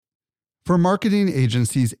For marketing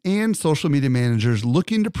agencies and social media managers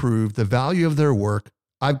looking to prove the value of their work,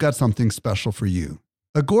 I've got something special for you.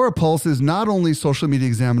 Agora Pulse is not only Social Media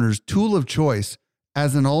Examiner's tool of choice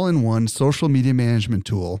as an all-in-one social media management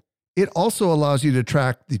tool, it also allows you to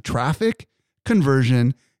track the traffic,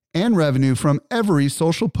 conversion, and revenue from every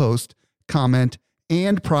social post, comment,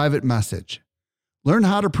 and private message. Learn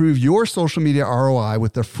how to prove your social media ROI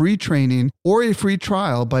with a free training or a free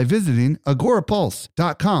trial by visiting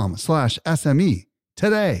agorapulse.com/SME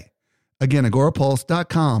today. Again,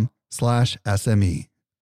 agorapulse.com/SME.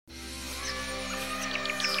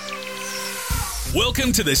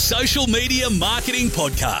 Welcome to the Social Media Marketing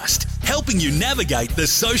Podcast, helping you navigate the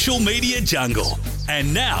social media jungle.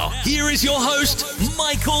 And now, here is your host,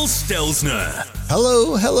 Michael Stelzner.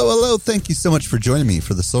 Hello. Thank you so much for joining me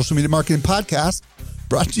for the Social Media Marketing Podcast,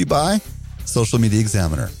 brought to you by Social Media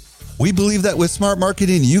Examiner. We believe that with smart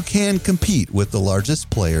marketing, you can compete with the largest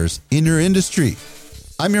players in your industry.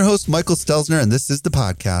 I'm your host, Michael Stelzner, and this is the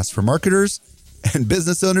podcast for marketers and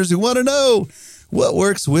business owners who want to know what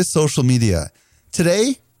works with social media.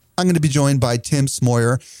 Today, I'm going to be joined by Tim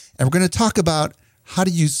Smoyer, and we're going to talk about how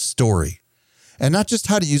to use story. And not just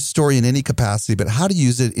how to use story in any capacity, but how to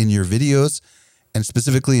use it in your videos, and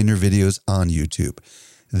specifically in your videos on YouTube.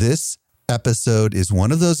 This episode is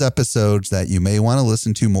one of those episodes that you may want to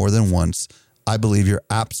listen to more than once. I believe you're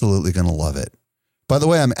absolutely going to love it. By the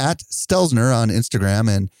way, I'm at Stelzner on Instagram,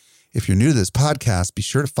 and if you're new to this podcast, be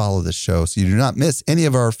sure to follow this show so you do not miss any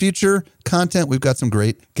of our future content. We've got some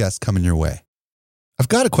great guests coming your way. I've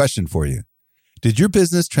got a question for you. Did your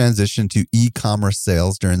business transition to e-commerce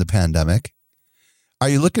sales during the pandemic? Are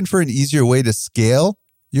you looking for an easier way to scale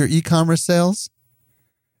your e-commerce sales?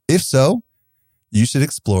 If so, you should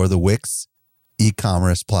explore the Wix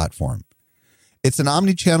e-commerce platform. It's an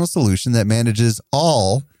omni-channel solution that manages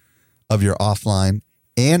all of your offline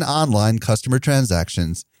and online customer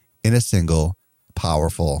transactions in a single,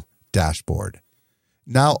 powerful dashboard.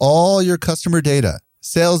 Now, all your customer data,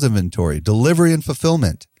 sales inventory, delivery and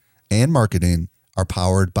fulfillment, and marketing are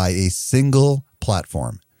powered by a single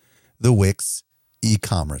platform, the Wix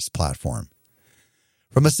e-commerce platform.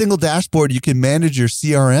 From a single dashboard, you can manage your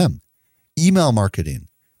CRM, email marketing,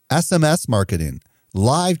 SMS marketing,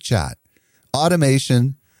 live chat,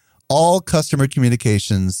 automation, all customer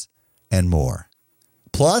communications, and more.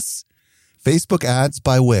 Plus, Facebook Ads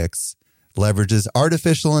by Wix leverages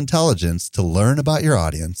artificial intelligence to learn about your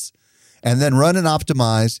audience and then run and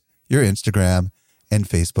optimize your Instagram and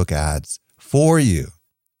Facebook ads for you.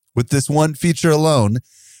 With this one feature alone,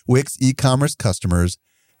 Wix e-commerce customers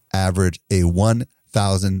average a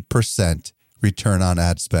 1,000% return on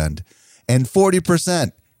ad spend, and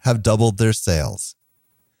 40% have doubled their sales.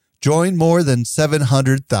 Join more than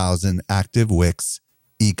 700,000 active Wix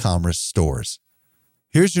e-commerce stores.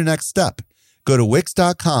 Here's your next step. Go to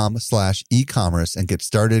wix.com/e-commerce and get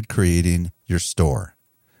started creating your store.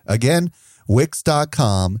 Again,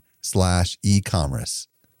 wix.com/e-commerce.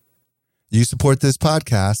 You support this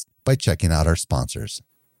podcast by checking out our sponsors.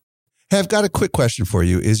 Hey, I've got a quick question for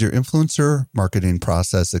you. Is your influencer marketing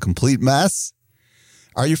process a complete mess?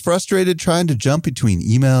 Are you frustrated trying to jump between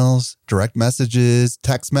emails, direct messages,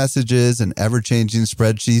 text messages, and ever-changing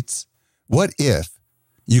spreadsheets? What if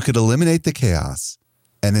you could eliminate the chaos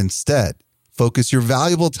and instead focus your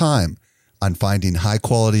valuable time on finding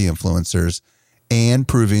high-quality influencers and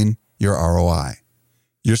proving your ROI?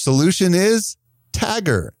 Your solution is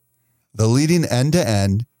Tagger, the leading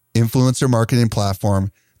end-to-end influencer marketing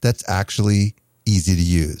platform that's actually easy to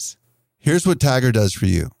use. Here's what Tagger does for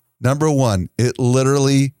you. Number one, it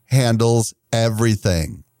literally handles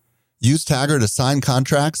everything. Use Tagger to sign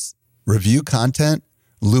contracts, review content,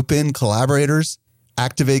 loop in collaborators,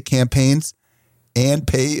 activate campaigns, and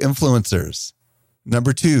pay influencers.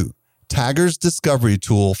 Number two, Tagger's discovery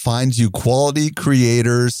tool finds you quality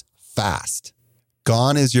creators fast.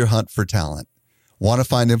 Gone is your hunt for talent. Want to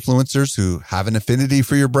find influencers who have an affinity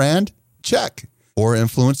for your brand? Check. Or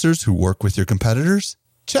influencers who work with your competitors?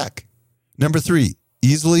 Check. Number three,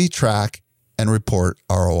 easily track and report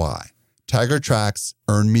ROI. Tagger tracks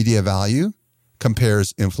earned media value,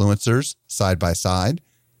 compares influencers side by side,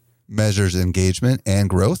 measures engagement and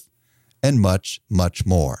growth, and much, much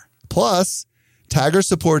more. Plus, Tagger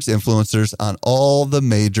supports influencers on all the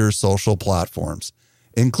major social platforms,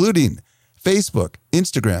 including Facebook,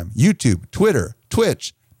 Instagram, YouTube, Twitter,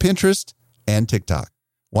 Twitch, Pinterest, and TikTok.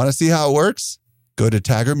 Want to see how it works? Go to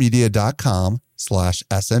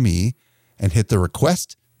taggermedia.com/SME and hit the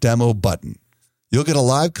request demo button. You'll get a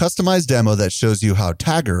live customized demo that shows you how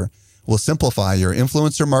Tagger will simplify your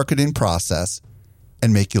influencer marketing process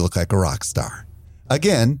and make you look like a rock star.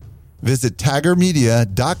 Again, Visit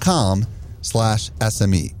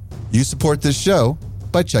taggermedia.com/SME. You support this show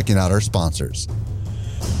by checking out our sponsors.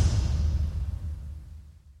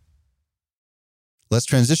 Let's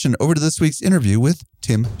transition over to this week's interview with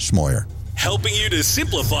Tim Schmoyer. Helping you to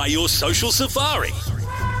simplify your social safari.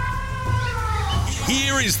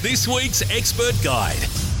 Here is this week's expert guide.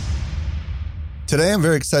 Today, I'm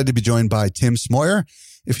very excited to be joined by Tim Schmoyer.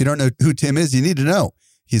 If you don't know who Tim is, you need to know.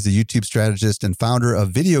 He's a YouTube strategist and founder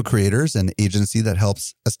of Video Creators, an agency that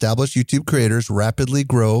helps established YouTube creators rapidly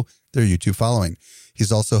grow their YouTube following.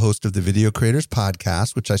 He's also host of the Video Creators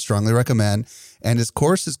podcast, which I strongly recommend. And his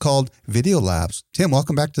course is called Video Labs. Tim,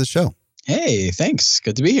 welcome back to the show. Hey, thanks.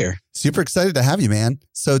 Good to be here. Super excited to have you, man.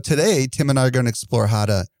 So today, Tim and I are going to explore how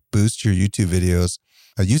to boost your YouTube videos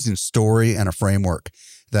using story and a framework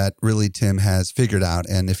that really Tim has figured out.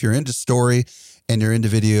 And if you're into story and you're into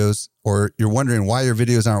videos, or you're wondering why your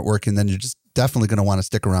videos aren't working, then you're just definitely going to want to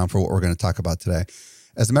stick around for what we're going to talk about today.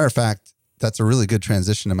 As a matter of fact, that's a really good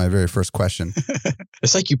transition to my very first question.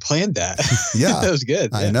 It's like you planned that. Yeah. That was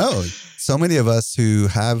good. I Yeah. know. So many of us who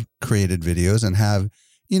have created videos and have,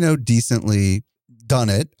 decently done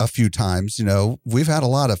it a few times, we've had a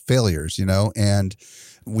lot of failures, and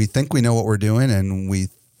we think we know what we're doing and we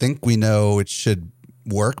think we know it should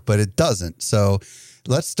work, but it doesn't. So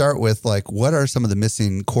let's start with what are some of the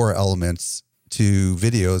missing core elements to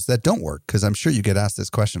videos that don't work? Because I'm sure you get asked this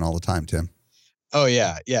question all the time, Tim. Oh,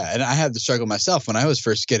 yeah. Yeah. And I had the struggle myself when I was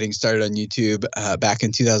first getting started on YouTube back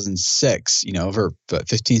in 2006, over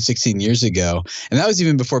 15, 16 years ago. And that was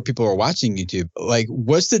even before people were watching YouTube.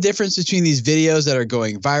 What's the difference between these videos that are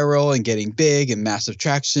going viral and getting big and massive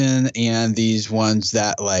traction and these ones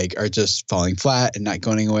that are just falling flat and not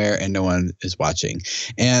going anywhere and no one is watching?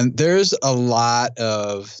 And there's a lot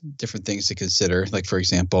of different things to consider. For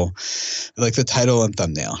example, the title and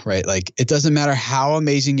thumbnail, right? It doesn't matter how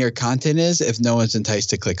amazing your content is if no one's enticed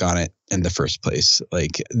to click on it in the first place.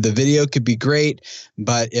 The video could be great,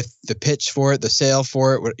 but if the pitch for it, the sale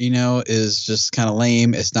for it, is just kind of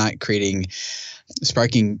lame, it's not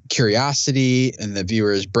sparking curiosity in the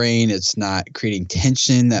viewer's brain, it's not creating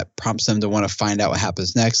tension that prompts them to want to find out what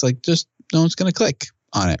happens next, just no one's going to click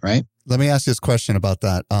on it, right? Let me ask you this question about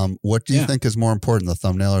that. What do you think is more important, the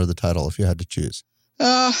thumbnail or the title, if you had to choose?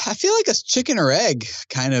 I feel like it's chicken or egg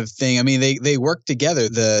kind of thing. I mean, they work together.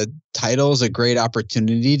 The title is a great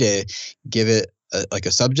opportunity to give it a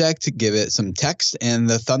subject, to give it some text, and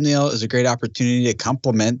the thumbnail is a great opportunity to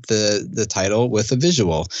complement the title with a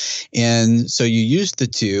visual. And so you use the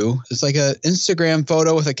two. It's like an Instagram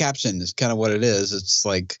photo with a caption is kind of what it is. It's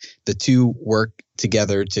the two work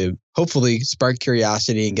together to hopefully spark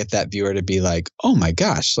curiosity and get that viewer to be oh my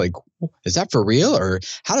gosh, is that for real? Or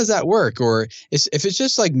how does that work? Or if it's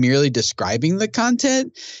just merely describing the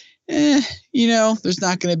content, there's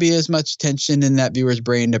not going to be as much tension in that viewer's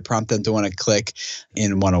brain to prompt them to want to click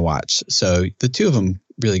and want to watch. So the two of them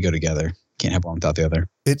really go together. Can't have one without the other.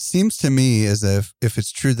 It seems to me as if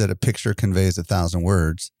it's true that a picture conveys 1,000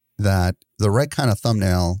 words, that the right kind of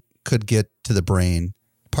thumbnail could get to the brain,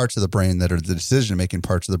 parts of the brain that are the decision-making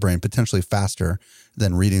parts of the brain, potentially faster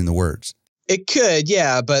than reading the words. It could,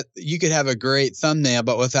 yeah, but you could have a great thumbnail,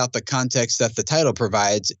 but without the context that the title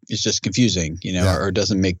provides, it's just confusing, or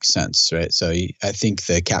doesn't make sense, right? So I think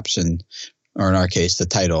the caption, or in our case, the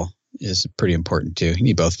title, is pretty important too. You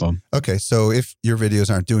need both of them. Okay, so if your videos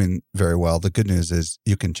aren't doing very well, the good news is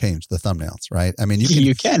you can change the thumbnails, right? I mean,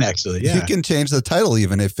 you can actually, yeah. You can change the title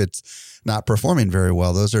even if it's not performing very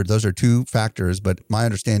well. Those are two factors, but my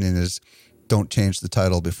understanding is don't change the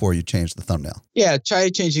title before you change the thumbnail. Yeah, try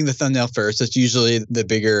changing the thumbnail first. That's usually the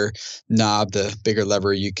bigger knob, the bigger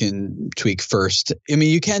lever you can tweak first. I mean,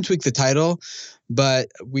 you can tweak the title, but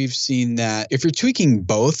we've seen that if you're tweaking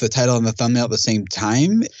both the title and the thumbnail at the same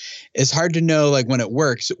time, it's hard to know when it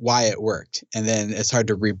works, why it worked. And then it's hard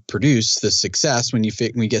to reproduce the success when you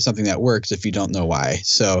get something that works if you don't know why.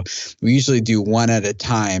 So we usually do one at a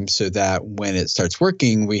time so that when it starts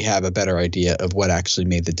working, we have a better idea of what actually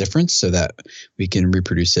made the difference so that we can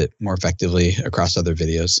reproduce it more effectively across other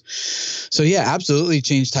videos. So yeah, absolutely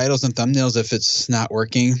change titles and thumbnails if it's not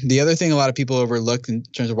working. The other thing a lot of people overlook in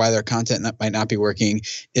terms of why their content might not be working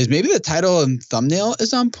is maybe the title and thumbnail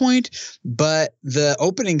is on point, but the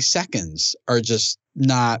opening seconds are just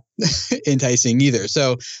not enticing either.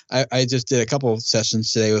 So I just did a couple of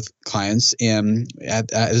sessions today with clients, and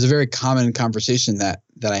it was a very common conversation that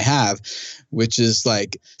I have, which is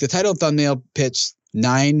the title and thumbnail pitch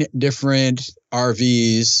 9 different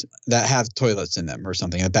RVs that have toilets in them or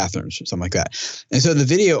something, bathrooms or something like that. And so the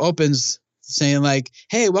video opens saying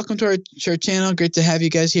hey, welcome to our channel. Great to have you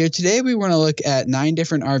guys here. Today we want to look at 9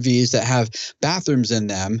 different RVs that have bathrooms in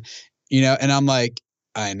them. and I'm like,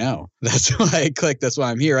 I know. That's why I click. That's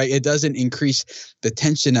why I'm here, right? It doesn't increase the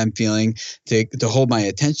tension I'm feeling to hold my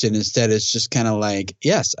attention. Instead, it's just kind of like,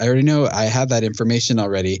 yes, I already know. I have that information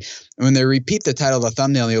already. And when they repeat the title of the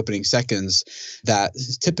thumbnail in the opening seconds, that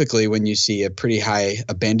is typically when you see a pretty high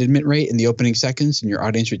abandonment rate in the opening seconds in your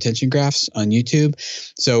audience retention graphs on YouTube.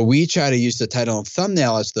 So we try to use the title and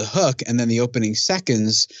thumbnail as the hook, and then the opening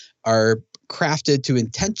seconds are crafted to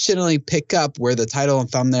intentionally pick up where the title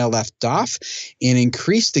and thumbnail left off and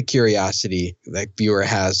increase the curiosity that viewer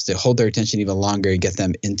has to hold their attention even longer and get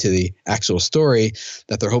them into the actual story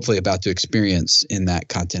that they're hopefully about to experience in that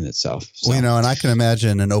content itself. So. Well, and I can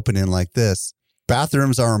imagine an opening like this.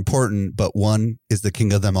 Bathrooms are important, but one is the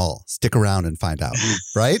king of them all. Stick around and find out,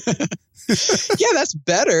 right? Yeah, that's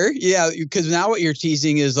better. Yeah, because now what you're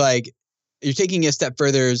teasing is like, you're taking a step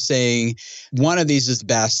further saying one of these is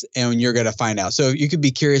best and you're going to find out. So you could be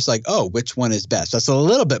curious like, oh, which one is best? That's a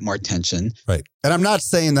little bit more tension. Right. And I'm not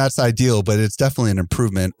saying that's ideal, but it's definitely an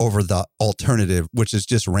improvement over the alternative, which is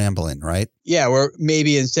just rambling, right? Yeah, or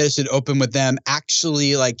maybe instead it should open with them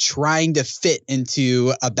actually like trying to fit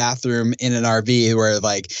into a bathroom in an RV where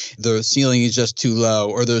like the ceiling is just too low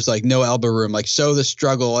or there's like no elbow room, like show the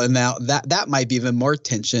struggle. And now that might be even more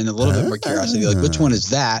tension, a little bit more curiosity. Like, which one is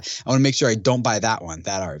that? I want to make sure I don't buy that one,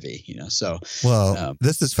 that RV, so. Well,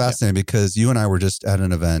 this is fascinating because you and I were just at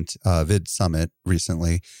an event, Vid Summit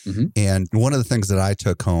recently. Mm-hmm. And one of the things that I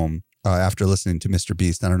took home after listening to Mr.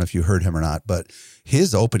 Beast, I don't know if you heard him or not, but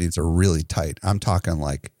his openings are really tight. I'm talking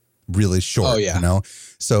like really short,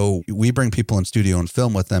 So we bring people in studio and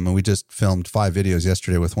film with them. And we just filmed 5 videos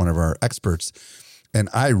yesterday with one of our experts. And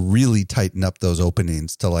I really tighten up those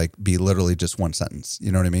openings to like be literally just one sentence.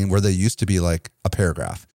 You know what I mean? Where they used to be like a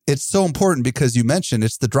paragraph. It's so important because you mentioned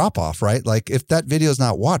it's the drop off, right? Like if that video is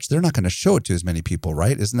not watched, they're not going to show it to as many people,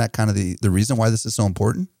 right? Isn't that kind of the reason why this is so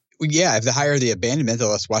important? Yeah, if the higher the abandonment, the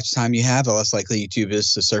less watch time you have, the less likely YouTube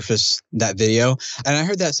is to surface that video. And I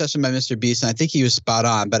heard that session by Mr. Beast, and I think he was spot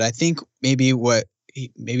on. But I think maybe what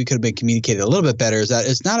maybe could have been communicated a little bit better is that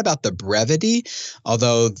it's not about the brevity,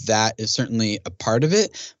 although that is certainly a part of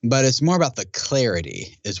it, but it's more about the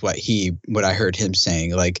clarity is what I heard him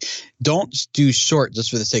saying. Like, don't do short just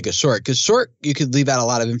for the sake of short, because short, you could leave out a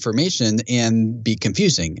lot of information and be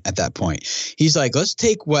confusing at that point. He's like, let's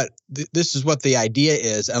take this is what the idea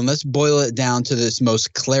is, and let's boil it down to this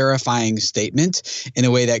most clarifying statement in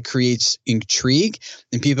a way that creates intrigue.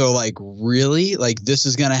 And people are like, really? Like, this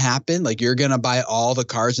is going to happen? Like, you're going to buy all the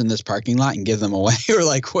cars in this parking lot and give them away or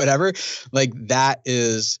like whatever? Like, that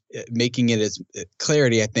is making it as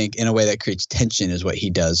clarity, I think, in a way that creates tension is what he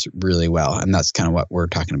does really well. And that's kind of what we're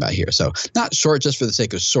talking about here. So not short just for the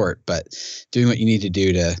sake of short, but doing what you need to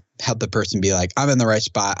do to help the person be like, I'm in the right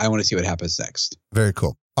spot. I want to see what happens next. Very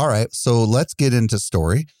cool. All right. So let's get into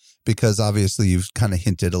story, because obviously you've kind of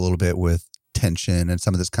hinted a little bit with tension and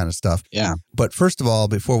some of this kind of stuff. Yeah. But first of all,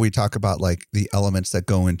 before we talk about like the elements that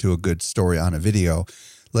go into a good story on a video,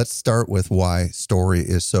 let's start with why story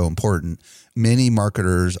is so important. Many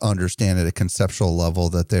marketers understand at a conceptual level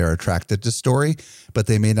that they are attracted to story, but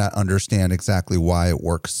they may not understand exactly why it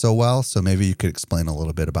works so well. So maybe you could explain a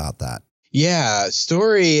little bit about that. Yeah,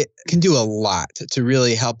 story can do a lot to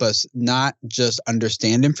really help us not just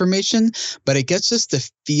understand information, but it gets us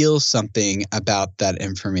to feel something about that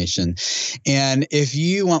information. And if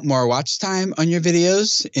you want more watch time on your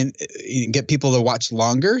videos and get people to watch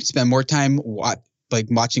longer, spend more time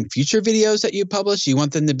watching future videos that you publish, you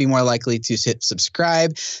want them to be more likely to hit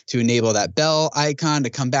subscribe, to enable that bell icon to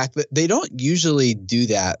come back. But they don't usually do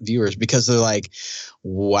that, viewers, because they're like,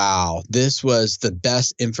 wow, this was the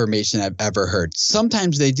best information I've ever heard.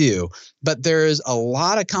 Sometimes they do, but there's a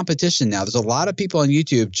lot of competition now. There's a lot of people on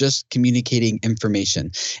YouTube just communicating information.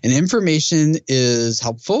 And information is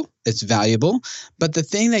helpful. It's valuable. But the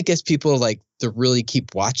thing that gets people like to really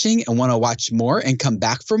keep watching and want to watch more and come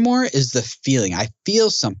back for more is the feeling. I feel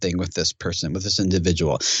something with this person, with this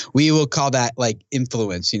individual. We will call that like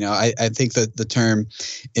influence. I think that the term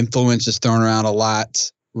influence is thrown around a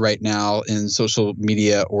lot right now in social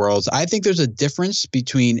media worlds. I think there's a difference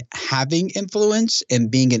between having influence and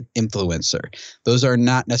being an influencer. Those are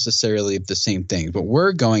not necessarily the same thing. What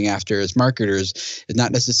we're going after as marketers is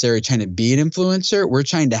not necessarily trying to be an influencer. We're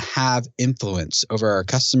trying to have influence over our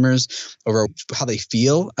customers, over how they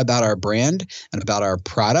feel about our brand and about our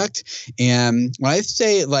product. And when I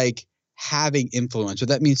say like having influence. What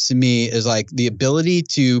that means to me is like the ability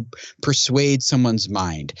to persuade someone's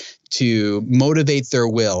mind, to motivate their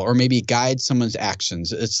will, or maybe guide someone's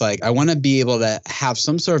actions. It's like I want to be able to have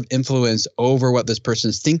some sort of influence over what this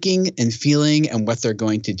person's thinking and feeling and what they're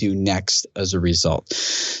going to do next as a result.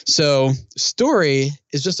 So story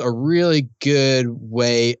is just a really good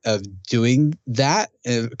way of doing that,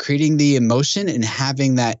 creating the emotion and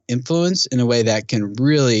having that influence in a way that can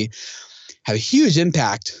really have a huge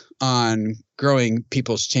impact on growing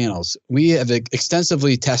people's channels. We have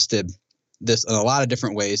extensively tested this in a lot of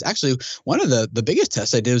different ways. Actually, one of the biggest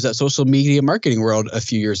tests I did was at Social Media Marketing World a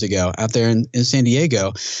few years ago out there in San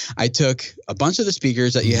Diego. I took a bunch of the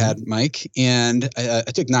speakers that you had, Mike, and I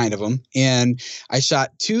took 9 of them, and I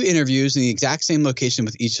shot 2 interviews in the exact same location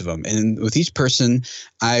with each of them. And with each person,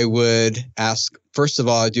 I would ask, first of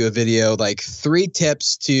all, I'd do a video like 3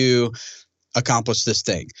 tips to accomplish this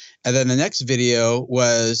thing. And then the next video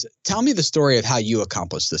was, tell me the story of how you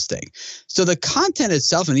accomplished this thing. So the content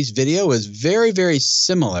itself in each video was very, very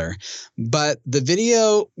similar, but the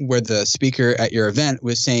video where the speaker at your event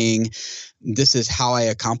was saying, this is how I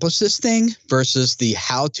accomplished this thing versus the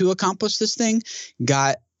how to accomplish this thing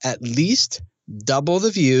got at least double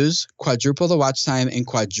the views, quadruple the watch time, and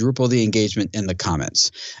quadruple the engagement in the comments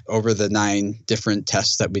over the 9 different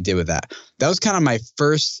tests that we did with that. That was kind of my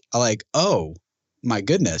first, like, oh my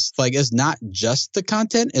goodness, like it's not just the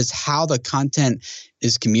content, it's how the content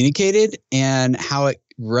is communicated and how it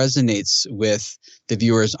resonates with the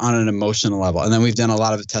viewers on an emotional level. And then we've done a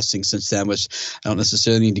lot of testing since then, which I don't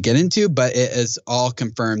necessarily need to get into, but it has all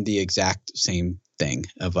confirmed the exact same thing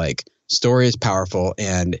of like, story is powerful,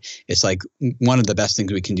 and it's like one of the best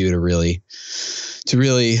things we can do to really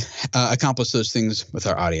accomplish those things with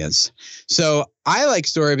our audience. So I like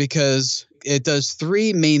story because it does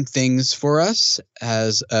 3 main things for us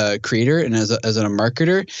as a creator and as a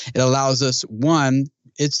marketer. It allows us, 1,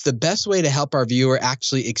 it's the best way to help our viewer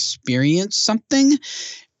actually experience something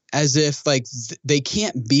as if like they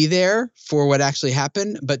can't be there for what actually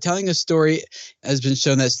happened, but telling a story has been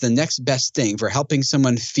shown that's the next best thing for helping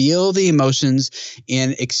someone feel the emotions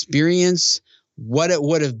and experience what it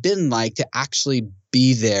would have been like to actually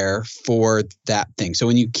be there for that thing. So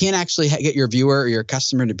when you can't actually get your viewer or your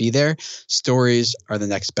customer to be there, stories are the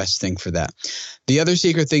next best thing for that. The other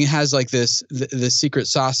secret thing has like this, the secret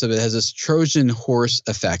sauce of it has this Trojan horse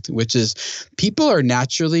effect, which is people are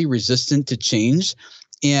naturally resistant to change.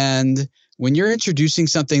 And when you're introducing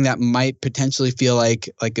something that might potentially feel like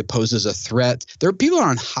it poses a threat, there are people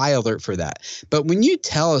on high alert for that. But when you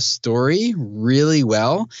tell a story really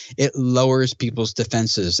well, it lowers people's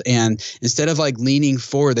defenses. And instead of like leaning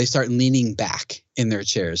forward, they start leaning back in their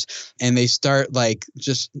chairs and they start like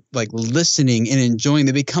just like listening and enjoying.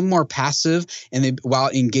 They become more passive and while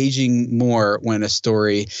engaging more when a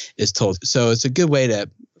story is told. So it's a good way to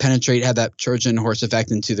penetrate, have that Trojan horse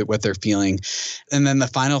effect into what they're feeling. And then the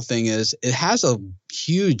final thing is it has a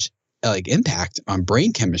huge like impact on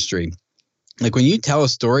brain chemistry. Like when you tell a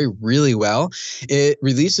story really well, it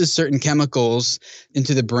releases certain chemicals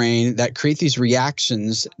into the brain that create these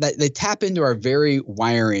reactions that they tap into our very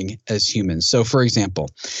wiring as humans. So for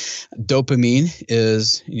example, dopamine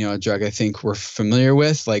is, a drug I think we're familiar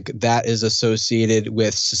with. Like that is associated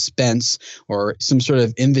with suspense or some sort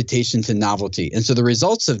of invitation to novelty. And so the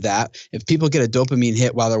results of that, if people get a dopamine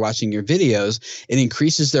hit while they're watching your videos, it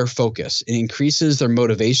increases their focus, it increases their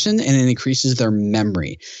motivation, and it increases their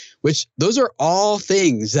memory. Which those are all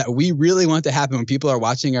things that we really want to happen when people are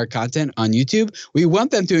watching our content on YouTube. We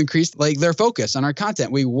want them to increase like their focus on our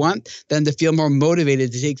content. We want them to feel more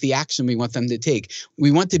motivated to take the action we want them to take.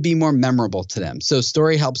 We want to be more memorable to them. So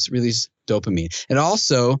story helps release dopamine. It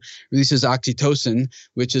also releases oxytocin,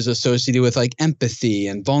 which is associated with like empathy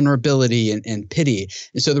and vulnerability and pity.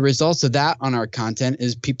 And so the results of that on our content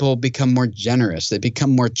is people become more generous, they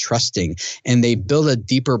become more trusting, and they build a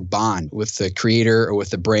deeper bond with the creator or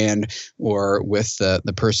with the brand or with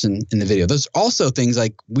the person in the video. Those are also things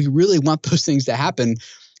like we really want those things to happen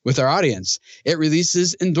with our audience. It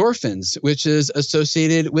releases endorphins, which is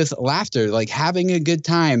associated with laughter, like having a good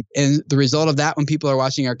time. And the result of that when people are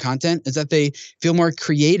watching our content is that they feel more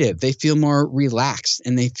creative, they feel more relaxed,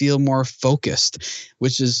 and they feel more focused,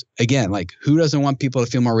 which is, again, like who doesn't want people to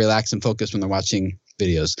feel more relaxed and focused when they're watching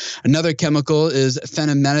videos? Another chemical is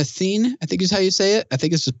phenamethine, I think is how you say it. I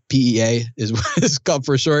think it's just PEA is what it's called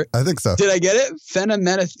for short. I think so. Did I get it?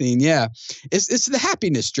 Phenamethine, yeah. It's the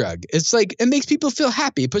happiness drug. It's like, it makes people feel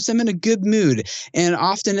happy. It puts them in a good mood. And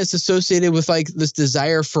often it's associated with like this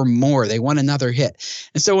desire for more. They want another hit.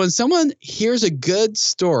 And so when someone hears a good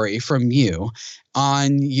story from you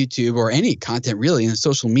on YouTube or any content really in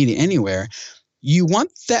social media anywhere, you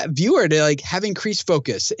want that viewer to like have increased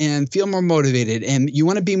focus and feel more motivated, and you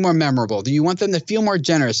want to be more memorable. Do you want them to feel more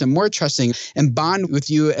generous and more trusting and bond with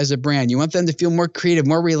you as a brand? You want them to feel more creative,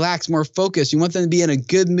 more relaxed, more focused. You want them to be in a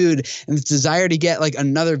good mood and the desire to get like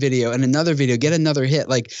another video and another video, get another hit.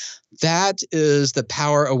 Like that is the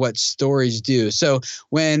power of what stories do. So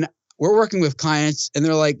when we're working with clients and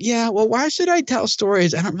they're like, yeah, well, why should I tell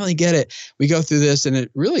stories? I don't really get it. We go through this and it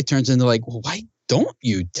really turns into like, well, why don't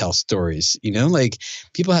you tell stories? You know, like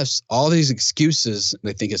people have all these excuses.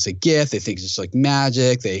 They think it's a gift. They think it's just like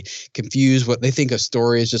magic. They confuse what they think a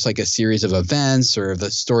story is, just like a series of events, or the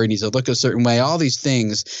story needs to look a certain way, all these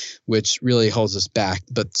things, which really holds us back.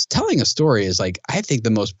 But telling a story is like, I think, the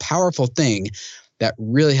most powerful thing that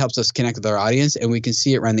really helps us connect with our audience. And we can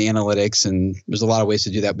see it around the analytics, and there's a lot of ways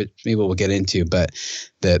to do that, but maybe we'll get into. But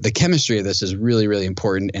the chemistry of this is really, really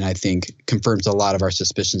important, and I think confirms a lot of our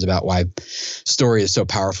suspicions about why story is so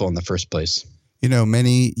powerful in the first place. You know,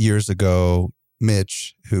 many years ago,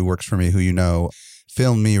 Mitch, who works for me, who you know,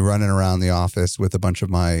 filmed me running around the office with a bunch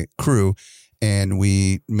of my crew. And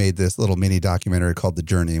we made this little mini documentary called The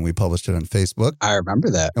Journey, and we published it on Facebook. I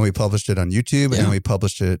remember that. And we published it on YouTube, and we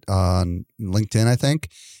published it on LinkedIn, I think.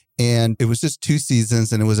 And it was just 2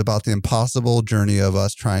 seasons, and it was about the impossible journey of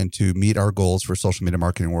us trying to meet our goals for social media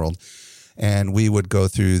marketing world. And we would go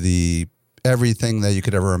through everything that you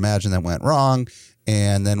could ever imagine that went wrong.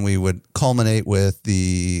 And then we would culminate with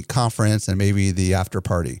the conference and maybe the after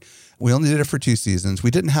party. We only did it for 2 seasons.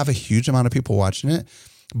 We didn't have a huge amount of people watching it,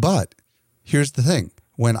 but here's the thing.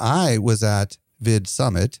 When I was at Vid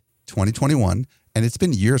Summit 2021, and it's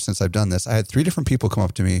been years since I've done this, I had 3 different people come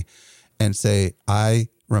up to me and say, I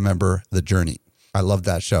remember The Journey. I love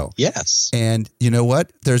that show. Yes. And you know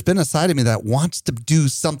what? There's been a side of me that wants to do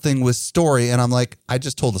something with story. And I'm like, I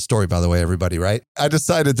just told a story, by the way, everybody, right? I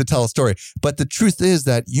decided to tell a story. But the truth is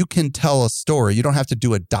that you can tell a story. You don't have to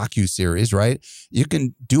do a docuseries, right? You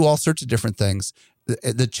can do all sorts of different things.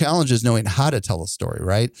 The challenge is knowing how to tell a story,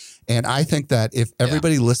 right? And I think that if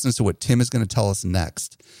everybody listens to what Tim is going to tell us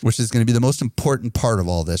next, which is going to be the most important part of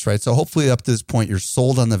all this, right? So hopefully up to this point, you're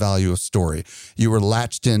sold on the value of story. You were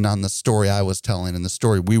latched in on the story I was telling and the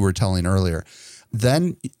story we were telling earlier.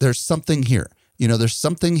 Then there's something here. You know, there's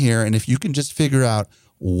something here. And if you can just figure out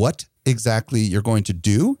what exactly you're going to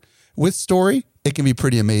do with story, it can be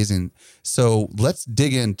pretty amazing. So let's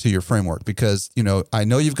dig into your framework, because, you know, I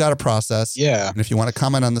know you've got a process. Yeah. And if you want to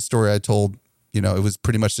comment on the story I told, you know, it was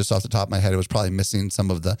pretty much just off the top of my head. It was probably missing some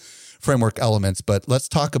of the framework elements, but let's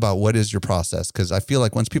talk about what is your process. Because I feel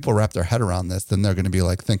like once people wrap their head around this, then they're going to be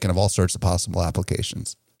like thinking of all sorts of possible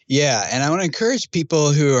applications. Yeah. And I want to encourage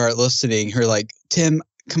people who are listening who are like, Tim,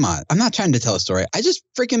 come on, I'm not trying to tell a story. I just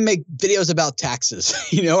freaking make videos about taxes,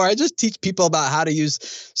 you know, or I just teach people about how to use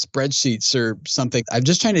spreadsheets or something. I'm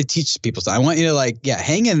just trying to teach people. So I want you to like,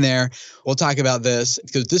 hang in there. We'll talk about this,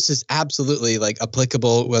 because this is absolutely like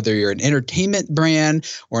applicable, whether you're an entertainment brand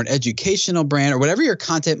or an educational brand or whatever your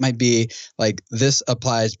content might be. Like this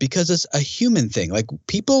applies because it's a human thing. Like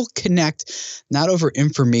people connect not over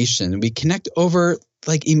information. We connect over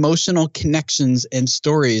like emotional connections and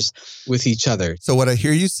stories with each other. So what I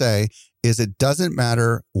hear you say is it doesn't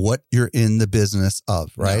matter what you're in the business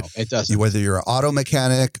of, right? No, it doesn't. Whether you're an auto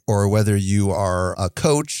mechanic or whether you are a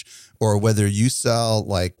coach or whether you sell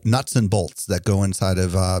like nuts and bolts that go inside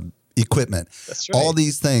of equipment. That's right. All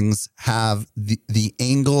these things have the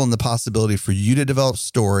angle and the possibility for you to develop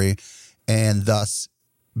story and thus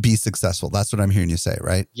be successful. That's what I'm hearing you say,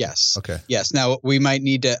 right? Yes. Okay. Yes. Now, we might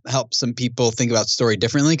need to help some people think about story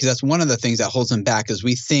differently, because that's one of the things that holds them back. Is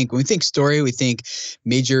when we think story, we think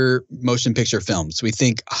major motion picture films. We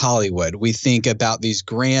think Hollywood. We think about these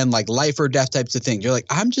grand, like life or death types of things. You're like,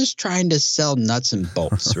 I'm just trying to sell nuts and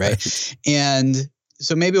bolts, right? And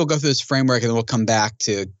so maybe we'll go through this framework and then we'll come back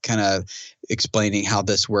to kind of explaining how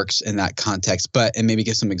this works in that context, and maybe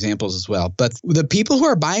give some examples as well. But the people who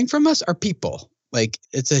are buying from us are people. Like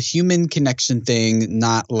it's a human connection thing,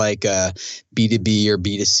 not like a B2B or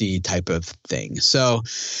B2C type of thing. So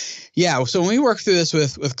when we work through this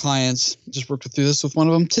with clients, just worked through this with one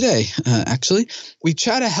of them today, actually, we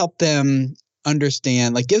try to help them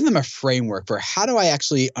understand, like give them a framework for how do I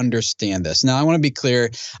actually understand this. Now, I want to be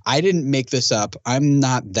clear. I didn't make this up. I'm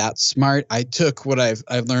not that smart. I took what I've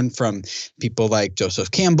learned from people like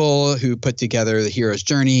Joseph Campbell, who put together The Hero's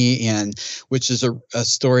Journey, and which is a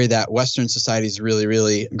story that Western societies really,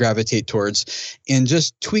 really gravitate towards, and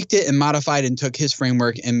just tweaked it and modified and took his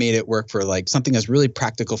framework and made it work for like something that's really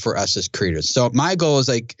practical for us as creators. So my goal is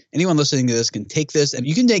like anyone listening to this can take this and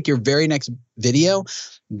you can take your very next video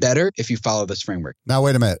better if you follow this framework. Now,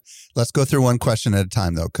 wait a minute. Let's go through one question at a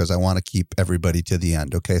time, though, because I want to keep everybody to the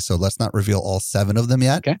end. Okay, so let's not reveal all 7 of them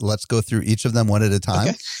yet. Okay. Let's go through each of them one at a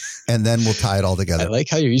time, and then we'll tie it all together. I like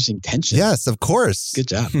how you're using tension. Yes, of course. Good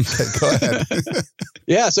job. Okay, go ahead.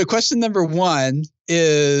 Yeah, so question number 1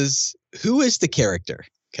 is, who is the character?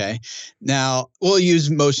 Okay. Now we'll use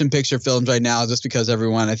motion picture films right now just because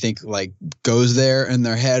everyone, I think, like goes there in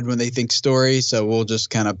their head when they think story. So we'll just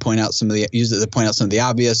kind of use it to point out some of the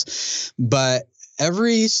obvious, but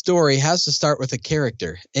every story has to start with a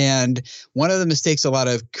character. And one of the mistakes a lot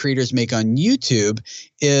of creators make on YouTube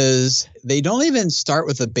is they don't even start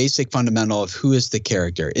with the basic fundamental of who is the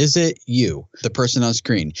character. Is it you, the person on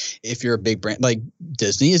screen? If you're a big brand like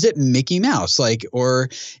Disney, is it Mickey Mouse? Or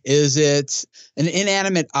is it an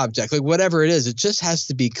inanimate object? Like whatever it is, it just has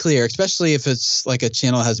to be clear, especially if it's like a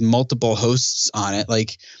channel has multiple hosts on it.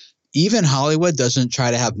 Like even Hollywood doesn't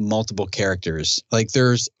try to have multiple characters. Like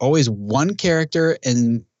there's always one character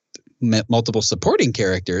and multiple supporting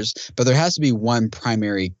characters, but there has to be one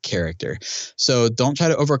primary character. So don't try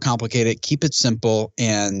to overcomplicate it. Keep it simple.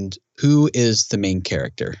 And who is the main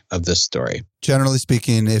character of this story? Generally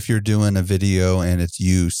speaking, if you're doing a video and it's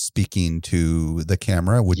you speaking to the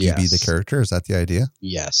camera, would you be the character? Is that the idea?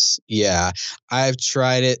 Yes. Yeah. I've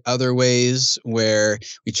tried it other ways where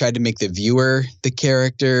we tried to make the viewer the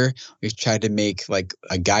character. We've tried to make like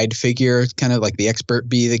a guide figure, kind of like the expert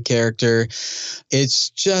be the character. It's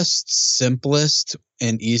just simplest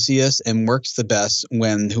and easiest and works the best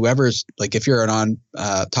when whoever's like, if you're an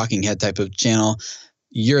on talking head type of channel,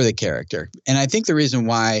 you're the character. And I think the reason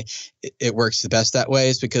why it works the best that way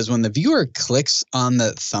is because when the viewer clicks on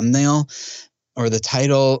the thumbnail or the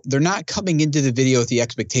title, they're not coming into the video with the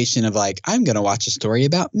expectation of like, I'm going to watch a story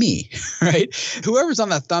about me, right? Whoever's on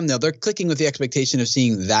that thumbnail, they're clicking with the expectation of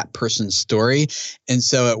seeing that person's story. And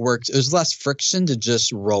so it works. There's less friction to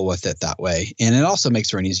just roll with it that way. And it also makes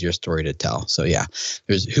for an easier story to tell. So yeah,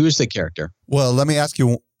 who's the character? Well, let me ask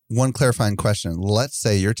you one clarifying question. Let's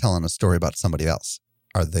say you're telling a story about somebody else.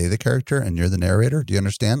 Are they the character and you're the narrator? Do you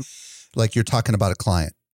understand? Like you're talking about a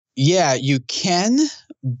client. Yeah, you can,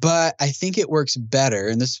 but I think it works better.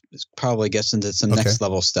 And this probably gets into some next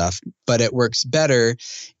level stuff, but it works better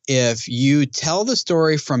if you tell the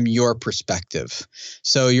story from your perspective.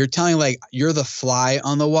 So you're telling like you're the fly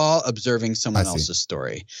on the wall observing someone else's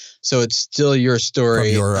story. So it's still your story.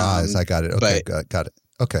 From your eyes. I got it. Okay, got it.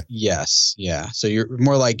 Okay. Yes. Yeah. So you're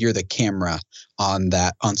more like you're the camera on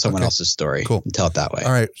someone else's story. Cool. And tell it that way.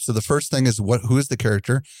 All right. So the first thing is who is the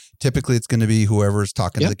character? Typically it's going to be whoever's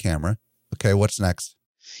talking to the camera. Okay. What's next?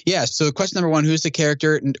 Yeah. So question number 1, who's the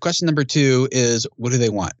character? And question number 2 is what do they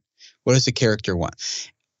want? What does the character want?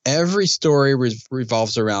 Every story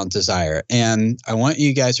revolves around desire. And I want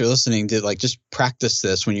you guys who are listening to like just practice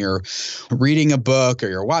this when you're reading a book or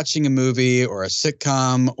you're watching a movie or a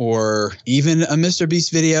sitcom or even a Mr.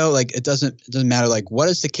 Beast video. Like it doesn't matter. Like what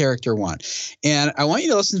does the character want? And I want you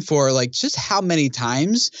to listen for like just how many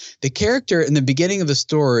times the character in the beginning of the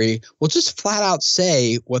story will just flat out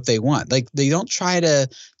say what they want. Like they don't try to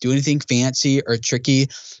do anything fancy or tricky.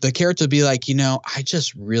 The character will be like, I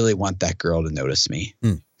just really want that girl to notice me.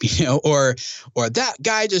 Or that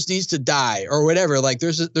guy just needs to die or whatever. Like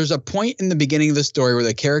there's a point in the beginning of the story where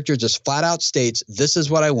the character just flat out states, this is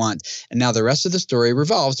what I want. And now the rest of the story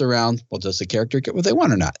revolves around, well, does the character get what they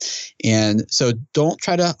want or not? And so don't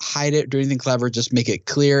try to hide it, do anything clever. Just make it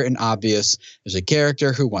clear and obvious. There's a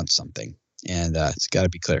character who wants something and it's got to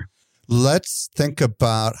be clear. Let's think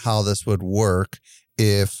about how this would work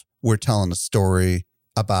if we're telling a story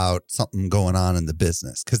about something going on in the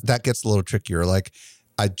business, because that gets a little trickier. Like,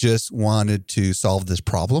 I just wanted to solve this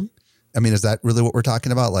problem. I mean, is that really what we're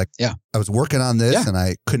talking about? Like, I was working on this and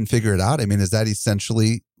I couldn't figure it out. I mean, is that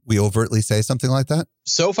essentially we overtly say something like that?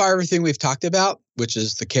 So far, everything we've talked about, which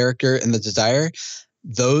is the character and the desire,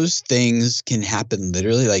 those things can happen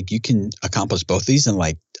literally. Like you can accomplish both these in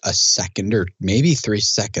like a second or maybe 3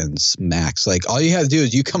 seconds max. Like all you have to do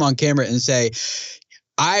is you come on camera and say,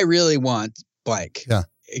 I really want blank. Yeah.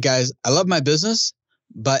 Guys, I love my business,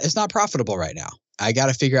 but it's not profitable right now. I got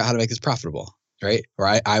to figure out how to make this profitable, right? Or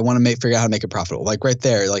I want to figure out how to make it profitable. Like right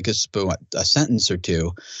there, like a sentence or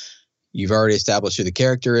two, you've already established who the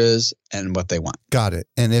character is and what they want. Got it.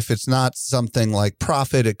 And if it's not something like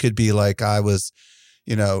profit, it could be like I was,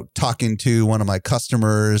 talking to one of my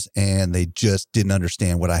customers and they just didn't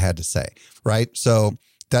understand what I had to say, right? So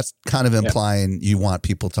that's kind of implying you want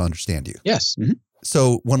people to understand you. Yes. Mm-hmm.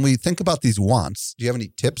 So when we think about these wants, do you have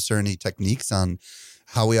any tips or any techniques on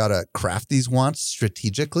how we ought to craft these wants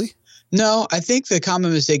strategically? No, I think the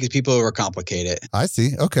common mistake is people overcomplicate it. I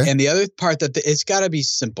see. Okay. And the other part that it's got to be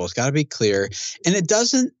simple. It's got to be clear. And it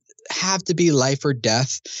doesn't have to be life or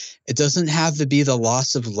death. It doesn't have to be the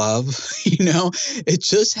loss of love. It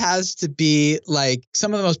just has to be like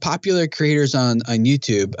some of the most popular creators on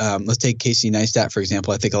YouTube. Let's take Casey Neistat, for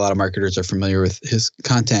example. I think a lot of marketers are familiar with his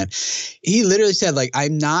content. He literally said, like,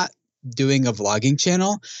 I'm not doing a vlogging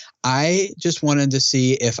channel. I just wanted to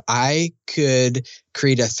see if I could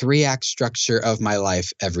create a 3-act structure of my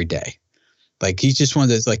life every day. Like, he just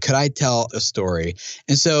wanted to, like, could I tell a story?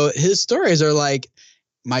 And so his stories are like,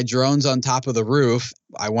 my drone's on top of the roof.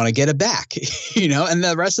 I want to get it back, and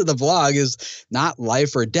the rest of the vlog is not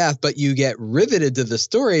life or death, but you get riveted to the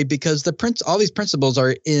story because all these principles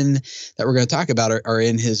are that we're going to talk about are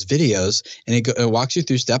in his videos, and it walks you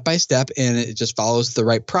through step by step, and it just follows the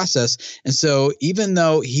right process. And so even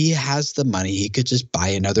though he has the money, he could just buy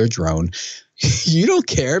another drone. You don't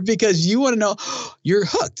care because you want to know. You're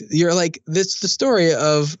hooked. You're like, this the story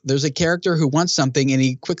of there's a character who wants something, and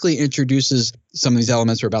he quickly introduces some of these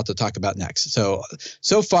elements we're about to talk about next.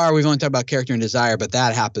 So far, we've only talked about character and desire, but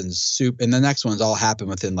that happens and the next ones all happen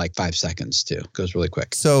within like 5 seconds too. It goes really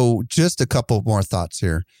quick. So just a couple more thoughts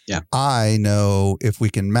here. Yeah. I know if we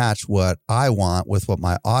can match what I want with what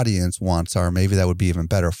my audience wants are, maybe that would be even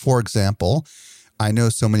better. For example, I know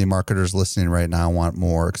so many marketers listening right now want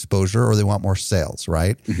more exposure or they want more sales,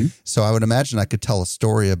 right? Mm-hmm. So I would imagine I could tell a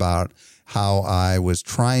story about how I was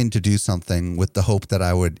trying to do something with the hope that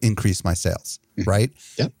I would increase my sales, right?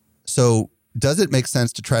 Yep. So does it make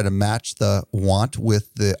sense to try to match the want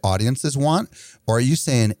with the audience's want? Or are you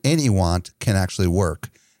saying any want can actually work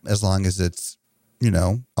as long as it's,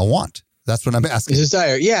 a want? That's what I'm asking.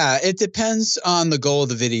 Desire. Yeah. It depends on the goal of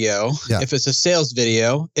the video. Yeah. If it's a sales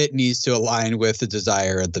video, it needs to align with the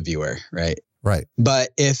desire of the viewer, right? Right.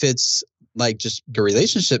 But if it's like just a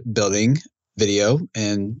relationship building video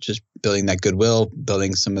and just building that goodwill,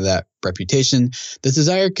 building some of that reputation, the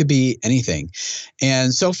desire could be anything.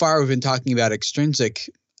 And so far we've been talking about extrinsic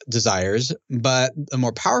desires, but the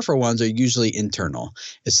more powerful ones are usually internal.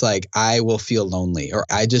 It's like, I will feel lonely, or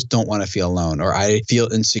I just don't want to feel alone, or I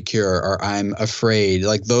feel insecure, or I'm afraid.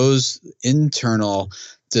 Like those internal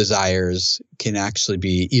desires can actually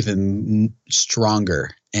be even stronger,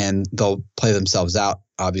 and they'll play themselves out,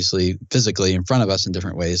 obviously, physically in front of us in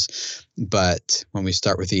different ways. But when we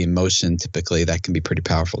start with the emotion, typically that can be pretty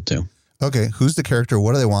powerful too. Okay. Who's the character?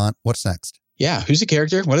 What do they want? What's next? Yeah. Who's the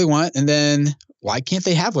character? What do they want? And then why can't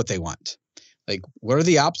they have what they want? Like, what are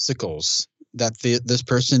the obstacles that this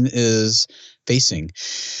person is facing?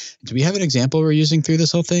 Do we have an example we're using through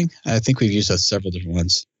this whole thing? I think we've used several different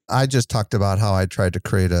ones. I just talked about how I tried to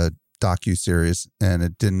create a docu-series and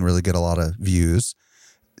it didn't really get a lot of views.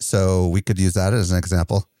 So we could use that as an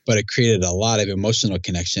example. But it created a lot of emotional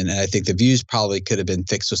connection. And I think the views probably could have been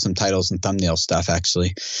fixed with some titles and thumbnail stuff,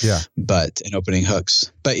 actually. Yeah. And opening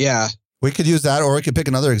hooks. But yeah. We could use that, or we could pick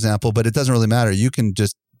another example, but it doesn't really matter. You can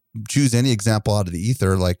just choose any example out of the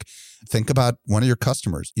ether. Like, think about one of your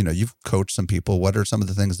customers. You've coached some people. What are some of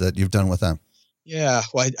the things that you've done with them? Yeah.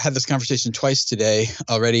 Well, I had this conversation twice today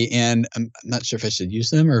already, and I'm not sure if I should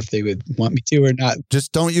use them or if they would want me to or not.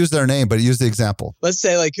 Just don't use their name, but use the example. Let's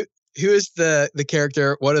say, like, who is the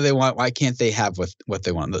character? What do they want? Why can't they have what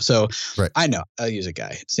they want? So right. I know. I'll use a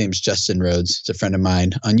guy. His name's Justin Rhodes. He's a friend of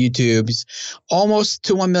mine on YouTube. He's almost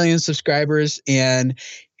to 1 million subscribers, and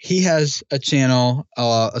he has a channel.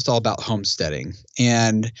 It's all about homesteading.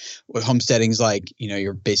 And what homesteading is like,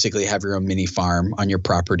 you basically have your own mini farm on your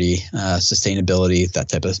property, sustainability, that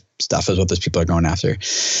type of stuff is what those people are going after.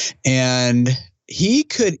 And he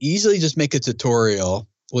could easily just make a tutorial.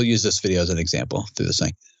 We'll use this video as an example through this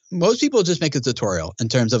thing. Most people just make a tutorial in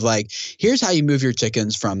terms of like, here's how you move your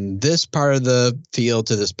chickens from this part of the field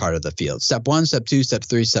to this part of the field. Step 1, step 2, step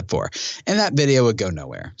 3, step 4. And that video would go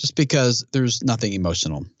nowhere just because there's nothing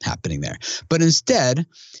emotional happening there. But instead,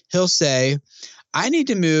 he'll say, I need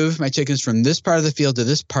to move my chickens from this part of the field to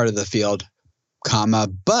this part of the field, comma,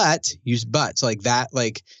 but use buts like that.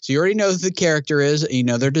 Like, so you already know who the character is,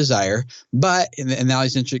 their desire, but, and now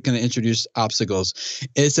he's going to introduce obstacles.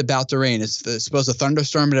 It's about to rain. It's supposed to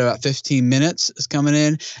thunderstorm in about 15 minutes is coming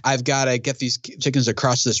in. I've got to get these chickens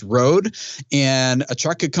across this road, and a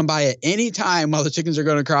truck could come by at any time while the chickens are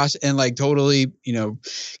going across and like totally,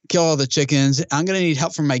 kill all the chickens. I'm going to need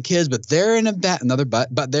help from my kids, but they're in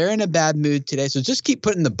but they're in a bad mood today. So just keep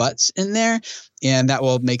putting the buts in there, and that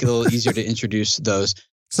will make it a little easier to introduce those.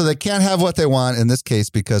 So they can't have what they want in this case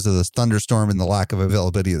because of this thunderstorm and the lack of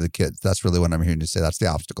availability of the kids. That's really what I'm hearing you say. That's the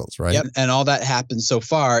obstacles, right? Yep. And all that happens so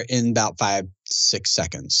far in about 5-6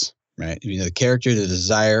 seconds. right? We know the character, the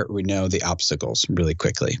desire, we know the obstacles really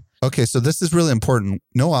quickly. Okay, so this is really important.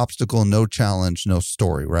 No obstacle, no challenge, no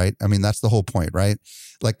story, right? I mean, that's the whole point, right?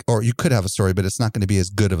 Like, or you could have a story, but it's not going to be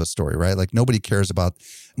as good of a story, right? Like nobody cares about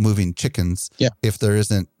moving chickens if there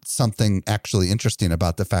isn't something actually interesting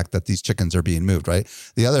about the fact that these chickens are being moved, right?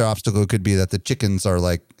 The other obstacle could be that the chickens are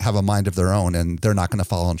like, have a mind of their own and they're not going to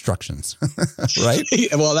follow instructions, right?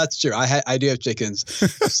 Well, that's true. I do have chickens,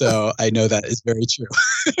 so I know that is very true.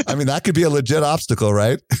 I mean, that could be a legit obstacle,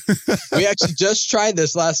 right? We actually just tried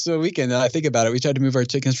this last weekend. And I think about it. We tried to move our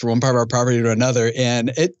chickens from one part of our property to another. And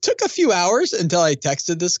it took a few hours until I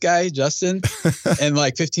texted this guy, Justin. And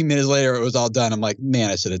like 15 minutes later, it was all done. I'm like,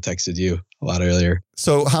 man, I should have texted you a lot earlier.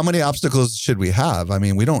 So how many obstacles should we have? I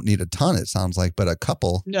mean, we don't need a ton, it sounds like, but a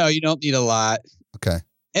couple. No, you don't need a lot. Okay.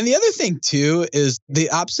 And the other thing, too, is the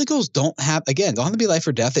obstacles don't have to be life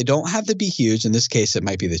or death. They don't have to be huge. In this case, it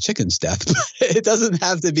might be the chicken's death, but it doesn't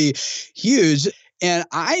have to be huge. And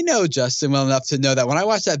I know Justin well enough to know that when I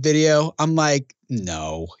watch that video, I'm like,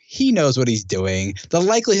 no, he knows what he's doing. The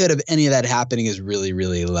likelihood of any of that happening is really,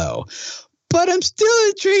 really low. But I'm still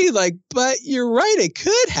intrigued, but you're right, it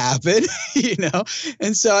could happen,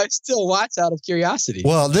 And so I still watch out of curiosity.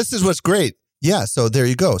 Well, this is what's great. Yeah, so there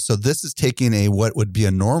you go. So this is taking what would be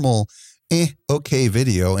a normal, okay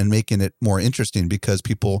video and making it more interesting because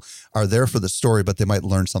people are there for the story, but they might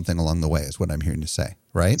learn something along the way is what I'm hearing you say,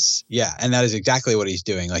 right? Yeah, and that is exactly what he's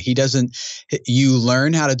doing. Like you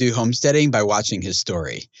learn how to do homesteading by watching his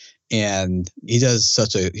story. And he's just so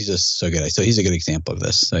good. So he's a good example of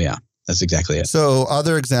this. So yeah. That's exactly it. So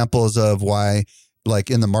other examples of why, like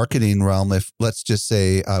in the marketing realm, if let's just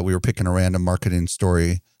say we were picking a random marketing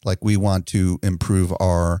story, like we want to improve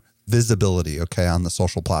our visibility, on the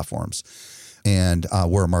social platforms. And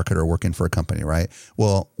we're a marketer working for a company, right?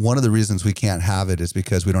 Well, one of the reasons we can't have it is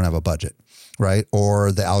because we don't have a budget, right?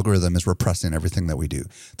 Or the algorithm is repressing everything that we do.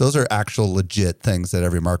 Those are actual legit things that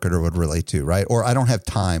every marketer would relate to, right? Or I don't have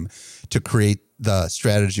time to create the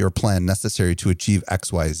strategy or plan necessary to achieve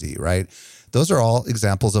X, Y, Z, right? Those are all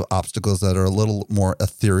examples of obstacles that are a little more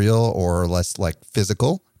ethereal or less like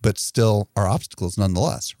physical, but still are obstacles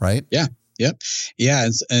nonetheless, right? Yeah. Yep. Yeah.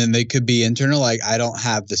 And they could be internal. Like, I don't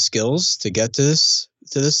have the skills to get to this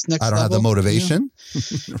next level. I don't have the motivation.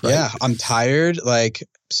 Right? Yeah. I'm tired.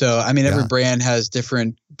 Every brand has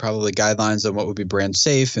different probably guidelines on what would be brand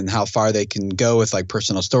safe and how far they can go with like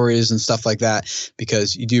personal stories and stuff like that,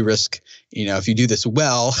 because you do risk, if you do this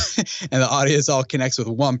well and the audience all connects with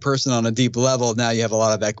one person on a deep level, now you have a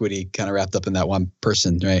lot of equity kind of wrapped up in that one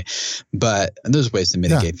person, right? But there's ways to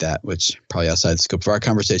mitigate that, which probably outside the scope of our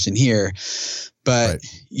conversation here. But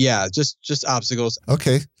just obstacles.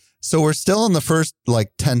 Okay. So we're still in the first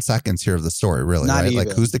 10 seconds here of the story, really, Not right? even.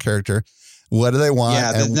 Like who's the character? What do they want?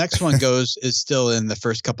 Yeah, the next one is still in the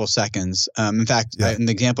first couple seconds. In fact, in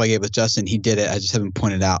the example I gave with Justin, he did it. I just haven't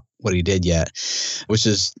pointed out what he did yet, which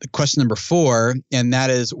is question number 4. And that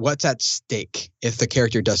is, what's at stake if the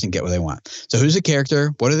character doesn't get what they want? So who's the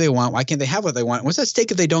character? What do they want? Why can't they have what they want? What's at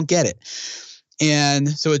stake if they don't get it? And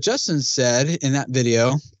so what Justin said in that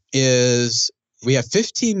video is, we have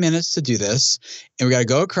 15 minutes to do this, and we got to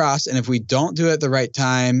go across. And if we don't do it at the right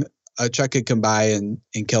time, a truck could come by and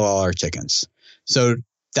kill all our chickens. So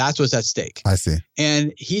that's what's at stake. I see.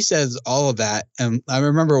 And he says all of that. And I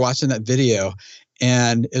remember watching that video,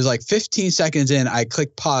 and it was like 15 seconds in, I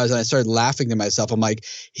clicked pause and I started laughing to myself. I'm like,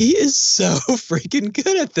 he is so freaking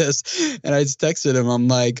good at this. And I just texted him. I'm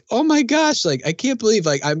like, oh my gosh, I can't believe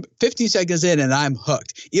I'm 15 seconds in and I'm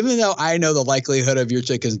hooked, even though I know the likelihood of your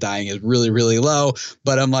chickens dying is really, really low.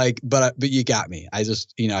 But I'm like, but you got me. I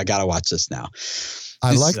just, I got to watch this now.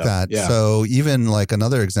 I like that. Yeah. So even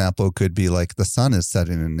another example could be the sun is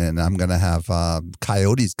setting and I'm going to have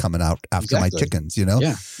coyotes coming out after my chickens,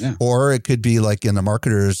 Yeah. Or it could be in the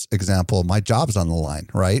marketer's example, my job's on the line,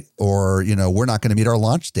 right? Or, we're not going to meet our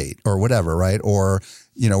launch date or whatever, right? Or,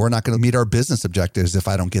 we're not going to meet our business objectives if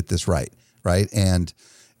I don't get this right? And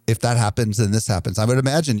if that happens, then this happens. I would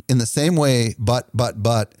imagine in the same way, but,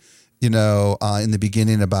 in the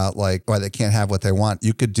beginning about why they can't have what they want,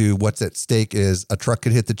 you could do what's at stake is a truck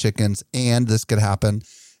could hit the chickens and this could happen.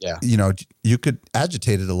 Yeah. You could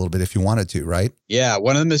agitate it a little bit if you wanted to, right? Yeah.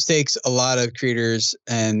 One of the mistakes a lot of creators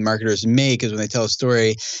and marketers make is when they tell a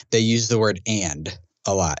story, they use the word "and"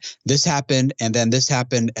 a lot. This happened, and then this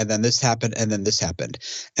happened, and then this happened, and then this happened.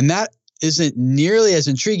 And that isn't nearly as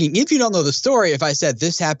intriguing if you don't know the story. If I said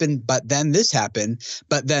this happened, but then this happened,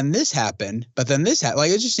 but then this happened, but then this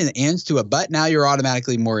happened, it's just an ands to a but. Now you're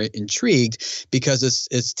automatically more intrigued because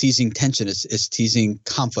it's teasing tension, it's teasing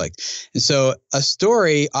conflict. And so a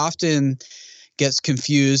story often gets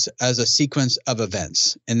confused as a sequence of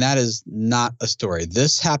events. And that is not a story.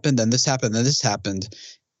 This happened, and this happened, and this happened.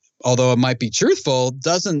 Although it might be truthful,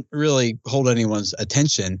 doesn't really hold anyone's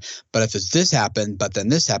attention. But if it's this happened, but then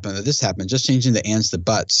this happened, or this happened, just changing the ands to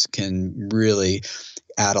buts can really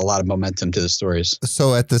add a lot of momentum to the stories.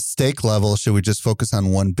 So at the stake level, should we just focus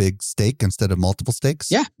on one big stake instead of multiple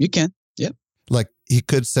stakes? Yeah, you can. Yep. Like he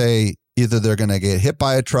could say either they're going to get hit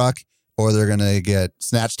by a truck or they're going to get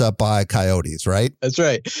snatched up by coyotes, right? That's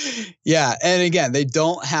right. Yeah. And again, they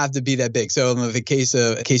don't have to be that big. So in the case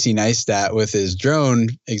of Casey Neistat with his drone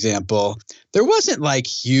example, there wasn't like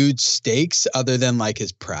huge stakes other than like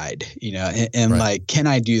his pride, and right. Like, can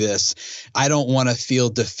I do this? I don't want to feel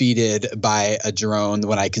defeated by a drone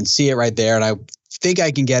when I can see it right there and I think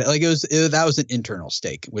I can get it. Like that was an internal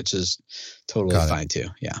stake, which is totally fine too.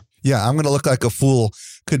 Yeah. Yeah. I'm going to look like a fool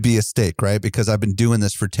could be a stake, right? Because I've been doing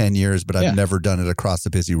this for 10 years, but I've never done it across a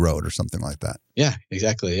busy road or something like that. Yeah,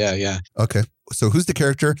 exactly. Yeah. Yeah. Okay. So who's the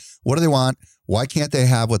character? What do they want? Why can't they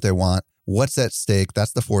have what they want? What's at stake?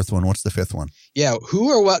 That's the fourth one. What's the fifth one? Yeah.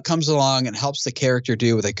 Who or what comes along and helps the character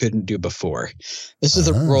do what they couldn't do before? This is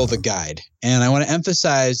the role of the guide. And I want to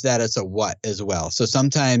emphasize that it's a what as well. So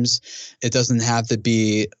sometimes it doesn't have to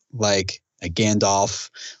be like a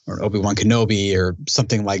Gandalf or Obi-Wan Kenobi or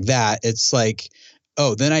something like that. It's like,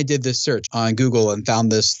 oh, then I did this search on Google and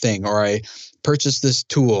found this thing, or I purchased this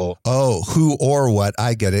tool. Oh, who or what?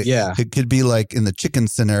 I get it. Yeah. It could be like in the chicken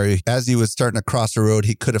scenario, as he was starting to cross the road,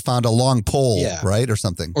 he could have found a long pole, right? Or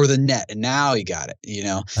something. Or the net. And now he got it,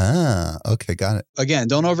 Ah, okay. Got it. Again,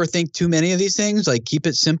 don't overthink too many of these things. Like keep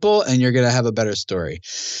it simple and you're going to have a better story.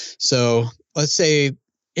 So let's say,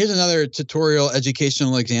 here's another tutorial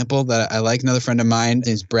educational example that I like. Another friend of mine, his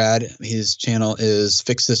name's Brad. His channel is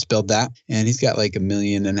Fix This, Build That. And he's got like 1.5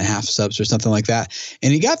 million subs or something like that.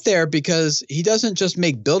 And he got there because he doesn't just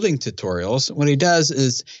make building tutorials. What he does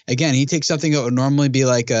is, again, he takes something that would normally be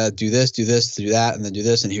like, do this, do that, and then do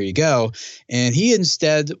this, and here you go. And he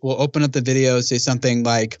instead will open up the video and say something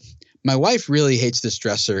like, my wife really hates this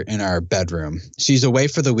dresser in our bedroom. She's away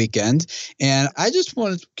for the weekend. And I just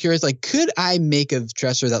was curious, like, could I make a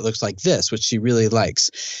dresser that looks like this, which she really likes?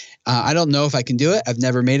 I don't know if I can do it. I've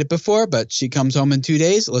never made it before, but she comes home in 2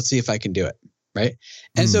 days. Let's see if I can do it. Right.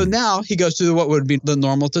 And so now he goes through what would be the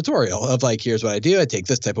normal tutorial of like, here's what I do. I take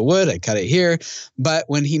this type of wood, I cut it here. But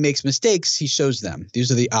when he makes mistakes, he shows them. These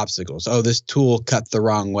are the obstacles. Oh, this tool cut the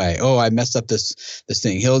wrong way. Oh, I messed up this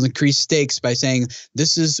thing. He'll increase stakes by saying,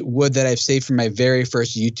 this is wood that I've saved from my very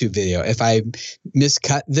first YouTube video. If I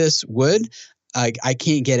miscut this wood, I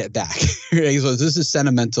can't get it back. So this is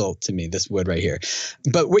sentimental to me, this wood right here.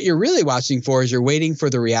 But what you're really watching for is you're waiting for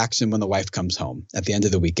the reaction when the wife comes home at the end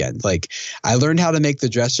of the weekend. Like, I learned how to make the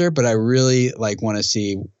dresser, but I really want to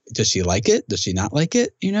see, does she like it? Does she not like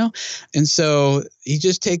it? And so he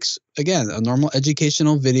just takes, again, a normal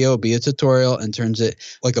educational video, be a tutorial, and turns it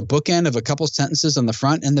like a bookend of a couple sentences on the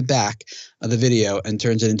front and the back of the video and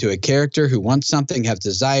turns it into a character who wants something, have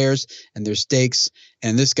desires, and there's stakes.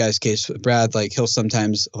 And in this guy's case, Brad, like he'll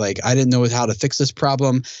sometimes like, I didn't know how to fix this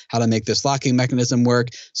problem, how to make this locking mechanism work.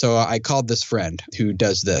 So I called this friend who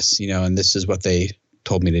does this, and this is what they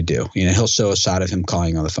told me to do. He'll show a shot of him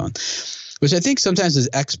calling on the phone. Which I think sometimes as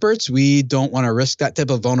experts, we don't want to risk that type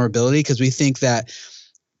of vulnerability because we think that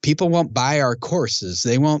people won't buy our courses.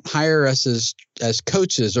 They won't hire us as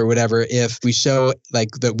coaches or whatever if we show like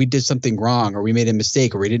that we did something wrong or we made a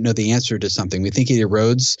mistake or we didn't know the answer to something. We think it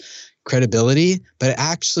erodes credibility, but it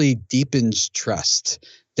actually deepens trust.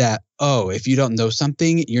 That, if you don't know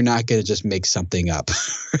something, you're not going to just make something up,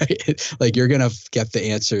 right? Like you're going to get the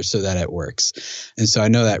answer so that it works. And so I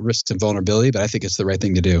know that risks some vulnerability, but I think it's the right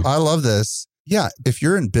thing to do. I love this. Yeah. If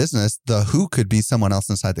you're in business, the who could be someone else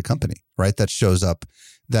inside the company, right? That shows up,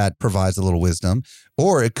 that provides a little wisdom,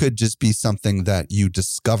 or it could just be something that you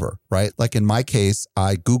discover, right? Like in my case,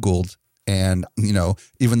 I Googled. And,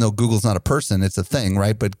 even though Google's not a person, it's a thing,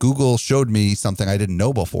 right? But Google showed me something I didn't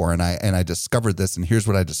know before and I discovered this and here's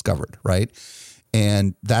what I discovered, right?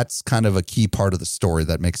 And that's kind of a key part of the story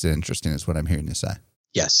that makes it interesting is what I'm hearing you say.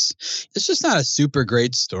 Yes. It's just not a super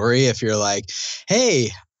great story if you're like,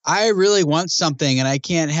 hey, I really want something and I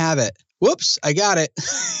can't have it. Whoops, I got it.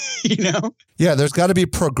 Yeah, there's got to be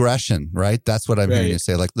progression, right? That's what I'm hearing you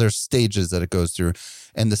say. Like there's stages that it goes through.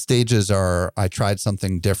 And the stages are, I tried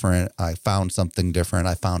something different. I found something different.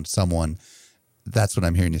 I found someone. That's what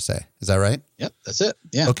I'm hearing you say. Is that right? Yep, that's it.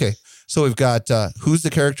 Yeah. Okay. So we've got who's the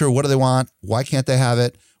character? What do they want? Why can't they have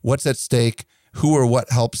it? What's at stake? Who or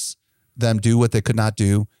what helps them do what they could not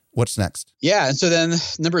do? What's next? Yeah. And so then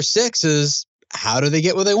number 6 is, how do they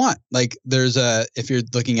get what they want? Like if you're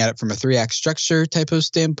looking at it from a 3-act structure type of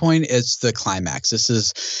standpoint, it's the climax.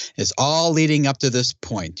 It's all leading up to this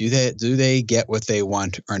point. Do they get what they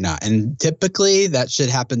want or not? And typically that should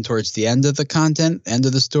happen towards the end of the content, end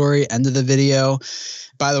of the story, end of the video.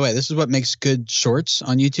 By the way, this is what makes good shorts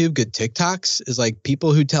on YouTube, good TikToks, is like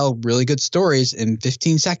people who tell really good stories in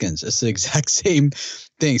 15 seconds. It's the exact same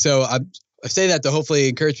thing. So I say that to hopefully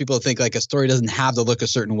encourage people to think like a story doesn't have to look a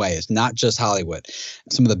certain way. It's not just Hollywood.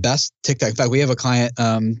 Some of the best TikTok. In fact, we have a client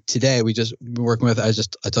today we just been working with. I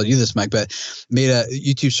told you this, Mike, but made a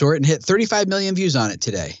YouTube short and hit 35 million views on it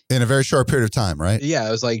today. In a very short period of time, right? Yeah,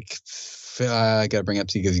 it was like I got to bring up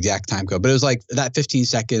to the exact time code, but it was like that 15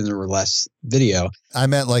 seconds or less video. I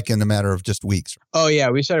meant like in a matter of just weeks. Oh, yeah.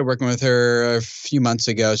 We started working with her a few months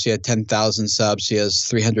ago. She had 10,000 subs. She has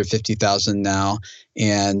 350,000 now.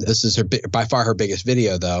 And this is by far her biggest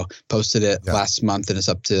video, though. Posted it last month and it's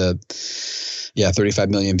up to 35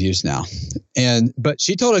 million views now. But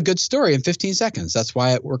she told a good story in 15 seconds. That's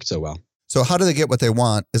why it worked so well. So how do they get what they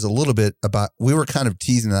want is a little bit about, we were kind of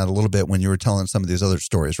teasing that a little bit when you were telling some of these other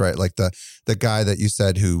stories, right? Like the guy that you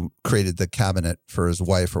said who created the cabinet for his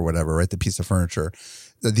wife or whatever, right? The piece of furniture.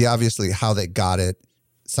 The obviously how they got it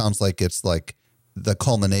sounds like it's like the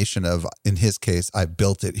culmination of, in his case, I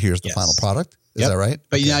built it, here's the final product. Is that right?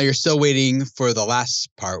 But now you're still waiting for the last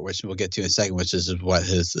part, which we'll get to in a second, which is what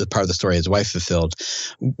the part of the story his wife fulfilled,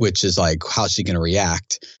 which is like, how's she going to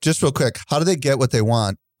react? Just real quick, how do they get what they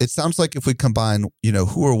want? It sounds like if we combine,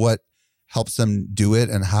 who or what helps them do it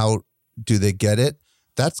and how do they get it,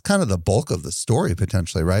 that's kind of the bulk of the story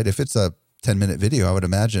potentially, right? If it's a 10-minute video, I would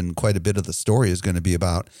imagine quite a bit of the story is going to be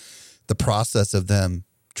about the process of them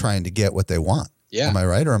trying to get what they want. Yeah. Am I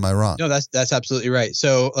right or am I wrong? No, that's absolutely right.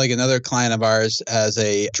 So like another client of ours has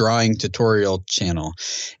a drawing tutorial channel,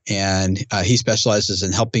 and he specializes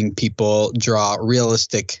in helping people draw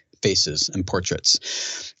realistic faces and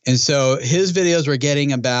portraits. And so his videos were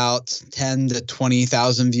getting about 10 to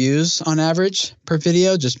 20,000 views on average per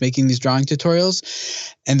video, just making these drawing tutorials.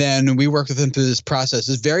 And then we worked with him through this process.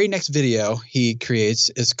 This very next video he creates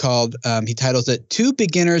is called, he titles it, 2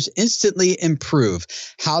 Beginners Instantly Improve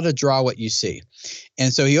How to Draw What You See.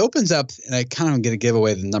 And so he opens up, and I kind of am going to give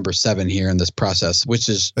away the number 7 here in this process, which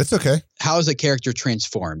is, it's okay. How is a character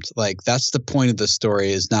transformed? Like that's the point of the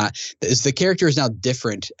story is the character is now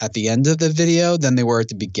different at the end of the video than they were at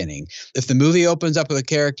the beginning. If the movie opens up with a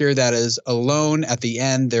character that is alone at the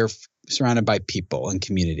end, they're surrounded by people and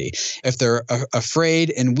community. If they're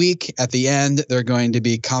afraid and weak at the end, they're going to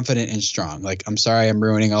be confident and strong. Like, I'm sorry, I'm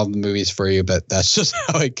ruining all the movies for you, but that's just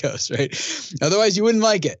how it goes, right? Otherwise, you wouldn't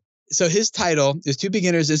like it. So his title is 2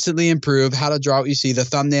 Beginners Instantly Improve How to Draw What You See. The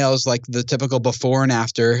thumbnail is like the typical before and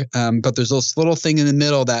after, but there's this little thing in the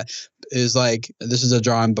middle that is like, this is a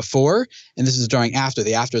drawing before and this is a drawing after.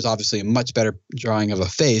 The after is obviously a much better drawing of a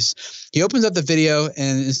face. He opens up the video,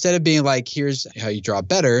 and instead of being like, here's how you draw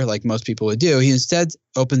better, like most people would do, he instead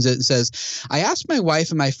opens it and says, I asked my wife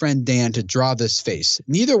and my friend Dan to draw this face.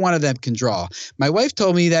 Neither one of them can draw. My wife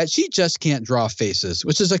told me that she just can't draw faces,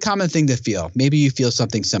 which is a common thing to feel. Maybe you feel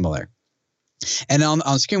something similar. And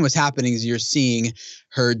on screen, what's happening is you're seeing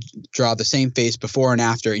her draw the same face before and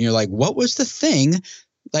after. And you're like, what was the thing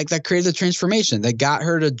like that created the transformation that got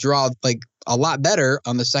her to draw like a lot better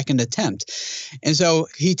on the second attempt? And so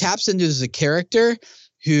he taps into this character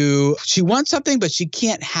who she wants something, but she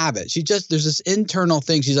can't have it. There's this internal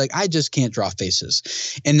thing. She's like, I just can't draw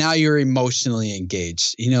faces. And now you're emotionally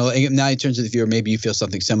engaged, and now he turns to the viewer, maybe you feel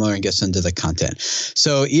something similar and gets into the content.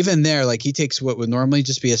 So even there, like he takes what would normally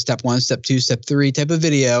just be a step 1, step 2, step 3 type of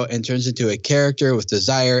video and turns into a character with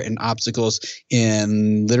desire and obstacles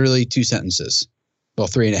in literally 2 sentences. Well,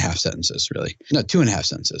 3.5 sentences, really. No, 2.5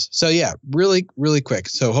 sentences. So yeah, really, really quick.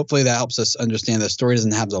 So hopefully that helps us understand that the story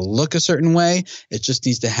doesn't have to look a certain way. It just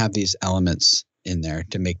needs to have these elements in there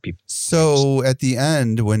to make people. So at the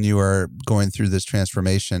end, when you are going through this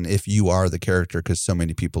transformation, if you are the character, because so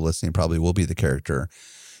many people listening probably will be the character,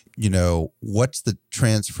 what's the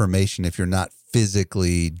transformation if you're not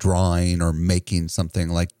physically drawing or making something?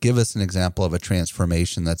 Like, give us an example of a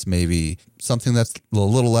transformation that's maybe something that's a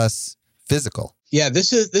little less physical. Yeah,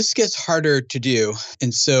 this gets harder to do.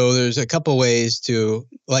 And so there's a couple ways to,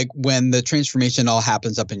 like, when the transformation all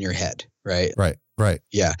happens up in your head, right? Right.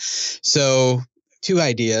 Yeah. So 2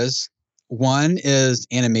 ideas. One is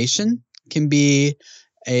animation can be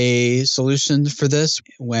a solution for this.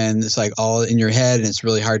 When it's like all in your head and it's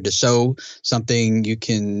really hard to show something, you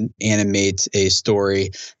can animate a story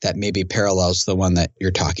that maybe parallels the one that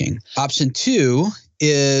you're talking. Option 2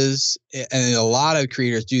 is, and a lot of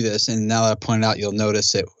creators do this, and now that I pointed out, you'll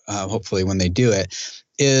notice it hopefully when they do it,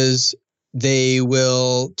 is they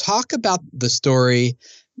will talk about the story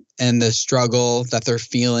and the struggle that they're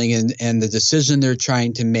feeling and the decision they're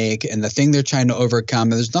trying to make and the thing they're trying to overcome.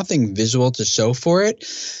 And there's nothing visual to show for it,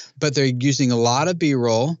 but they're using a lot of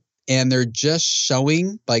B-roll and they're just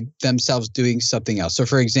showing like themselves doing something else. So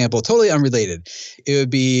for example, totally unrelated, it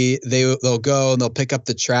would be they'll go and they'll pick up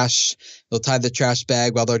the trash, they'll tie the trash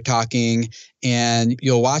bag while they're talking, and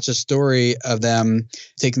you'll watch a story of them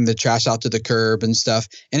taking the trash out to the curb and stuff.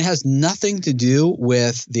 And it has nothing to do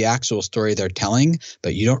with the actual story they're telling,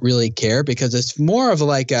 but you don't really care because it's more of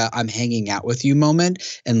like a I'm hanging out with you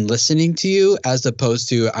moment and listening to you, as opposed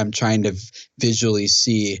to I'm trying to visually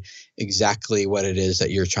see exactly what it is that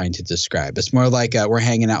you're trying to describe. It's more like we're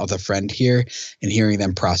hanging out with a friend here and hearing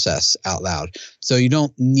them process out loud. So you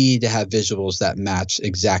don't need to have visuals that match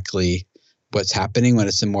exactly what's happening when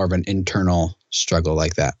it's in more of an internal struggle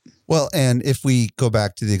like that. Well, and if we go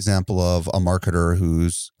back to the example of a marketer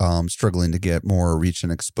who's struggling to get more reach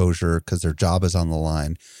and exposure because their job is on the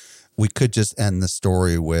line, we could just end the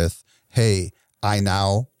story with, hey, I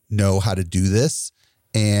now know how to do this.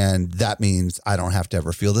 And that means I don't have to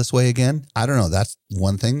ever feel this way again. I don't know. That's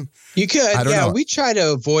one thing. You could. I don't know. We try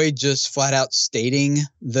to avoid just flat out stating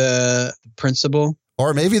the principle.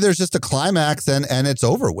 Or maybe there's just a climax and it's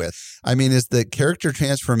over with. I mean, is the character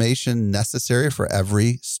transformation necessary for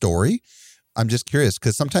every story? I'm just curious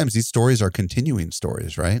because sometimes these stories are continuing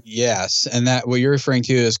stories, right? Yes. And that what you're referring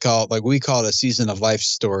to is called, like we call it a season of life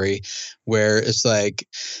story, where it's like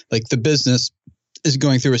the business is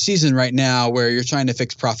going through a season right now where you're trying to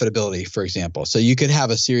fix profitability, for example. So you could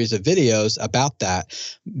have a series of videos about that,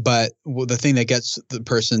 but the thing that gets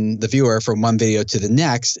the viewer from one video to the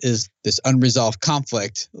next is this unresolved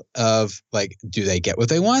conflict of like, do they get what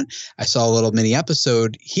they want? I saw a little mini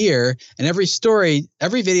episode here, and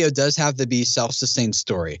every video does have to be self-sustained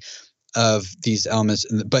story of these elements,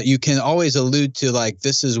 but you can always allude to like,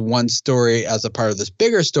 this is one story as a part of this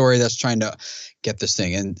bigger story that's trying to get this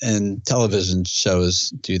thing. And television shows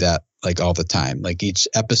do that like all the time. Like each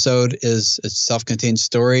episode is a self-contained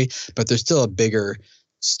story, but there's still a bigger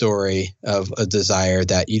story of a desire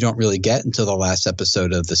that you don't really get until the last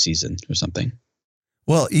episode of the season or something.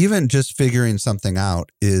 Well, even just figuring something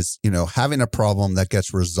out is, having a problem that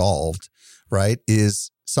gets resolved, right,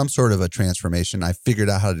 is some sort of a transformation. I figured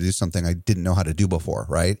out how to do something I didn't know how to do before,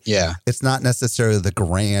 right? Yeah. It's not necessarily the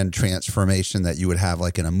grand transformation that you would have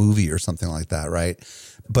like in a movie or something like that, right?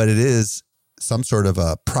 But it is some sort of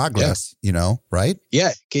a progress, right?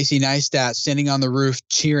 Yeah. Casey Neistat standing on the roof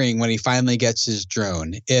cheering when he finally gets his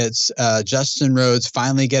drone. It's Justin Rhodes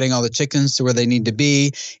finally getting all the chickens to where they need to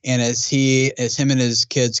be. And it's him and his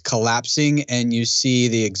kids collapsing, and you see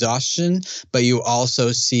the exhaustion, but you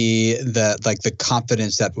also see the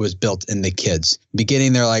confidence that was built in the kids.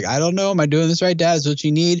 Beginning, they're like, I don't know, am I doing this right, Dad? Is what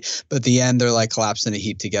you need? But at the end, they're like collapsed in a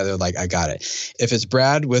heap together, like, I got it. If it's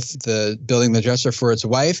Brad with the building the dresser for its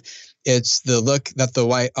wife, it's the look that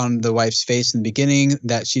on the wife's face in the beginning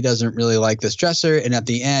that she doesn't really like this dresser. And at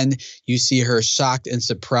the end, you see her shocked and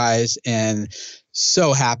surprised and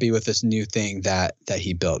so happy with this new thing that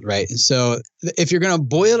he built, right? And so if you're going to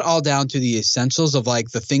boil it all down to the essentials of like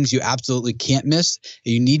the things you absolutely can't miss,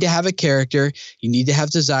 you need to have a character, you need to have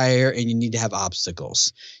desire, and you need to have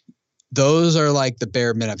obstacles. Those are like the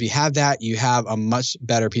bare minimum. If you have that, you have a much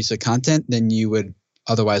better piece of content than you would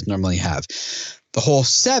otherwise normally have. The whole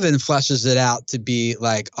 7 fleshes it out to be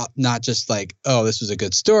like, not just like, oh, this was a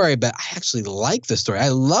good story, but I actually like the story. I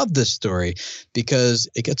love this story because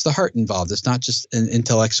it gets the heart involved. It's not just an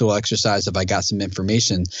intellectual exercise of I got some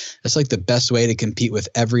information. That's like the best way to compete with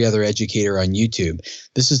every other educator on YouTube.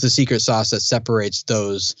 This is the secret sauce that separates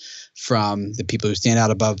those from the people who stand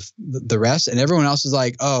out above the rest. And everyone else is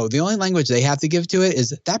like, oh, the only language they have to give to it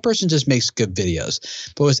is that person just makes good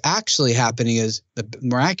videos. But what's actually happening is the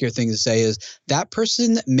more accurate thing to say is that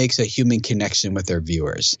person makes a human connection with their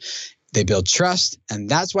viewers. They build trust, and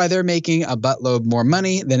that's why they're making a buttload more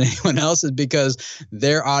money than anyone else, is because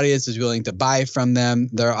their audience is willing to buy from them.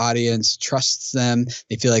 Their audience trusts them.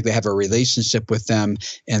 They feel like they have a relationship with them,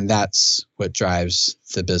 and that's what drives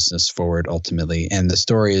the business forward ultimately. And the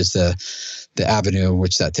story is the avenue in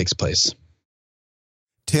which that takes place.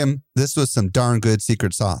 Tim, this was some darn good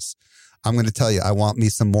secret sauce. I'm going to tell you, I want me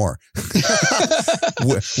some more.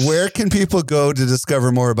 Where can people go to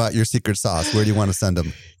discover more about your secret sauce? Where do you want to send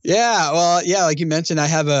them? Yeah, well, yeah, like you mentioned, I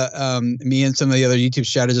have me and some of the other YouTube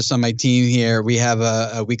strategists on my team here. We have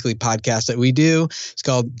a weekly podcast that we do. It's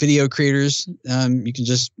called Video Creators. You can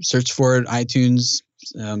just search for it, iTunes,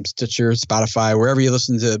 Stitcher, Spotify, wherever you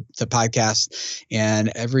listen to podcasts.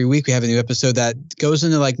 And every week we have a new episode that goes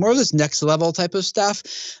into like more of this next level type of stuff.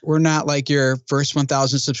 We're not like your first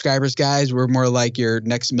 1,000 subscribers guys. We're more like your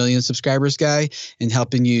next million subscribers guy, and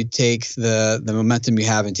helping you take the momentum you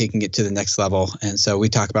have and taking it to the next level. And so we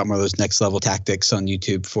talk about more of those next level tactics on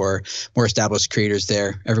YouTube for more established creators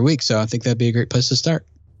there every week. So I think that'd be a great place to start.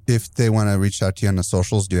 If they want to reach out to you on the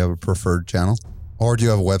socials, do you have a preferred channel? Or do you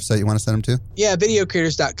have a website you want to send them to? Yeah,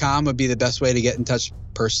 videocreators.com would be the best way to get in touch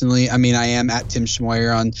personally. I mean, I am at Tim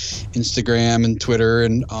Schmoyer on Instagram and Twitter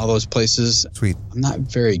and all those places. Sweet. I'm not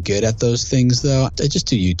very good at those things, though. I just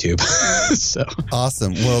do YouTube. So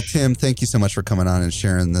Awesome. Well, Tim, thank you so much for coming on and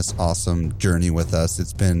sharing this awesome journey with us.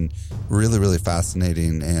 It's been really, really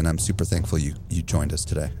fascinating, and I'm super thankful you joined us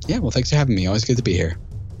today. Yeah, well, thanks for having me. Always good to be here.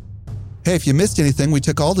 Hey, if you missed anything, we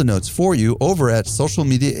took all the notes for you over at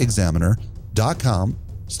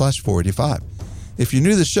socialmediaexaminer.com/485. If you're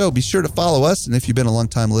new to the show, be sure to follow us. And if you've been a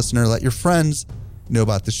long-time listener, let your friends know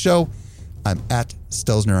about the show. I'm at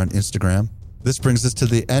Stelzner on Instagram. This brings us to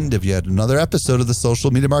the end of yet another episode of the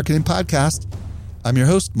Social Media Marketing Podcast. I'm your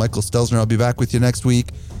host, Michael Stelzner. I'll be back with you next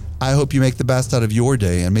week. I hope you make the best out of your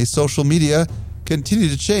day, and may social media continue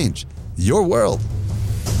to change your world.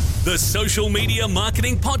 The Social Media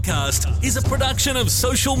Marketing Podcast is a production of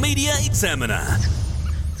Social Media Examiner.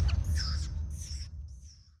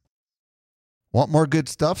 Want more good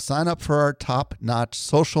stuff? Sign up for our top-notch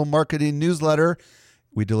social marketing newsletter.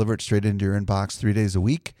 We deliver it straight into your inbox 3 days a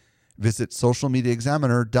week. Visit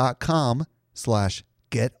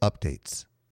socialmediaexaminer.com/get updates.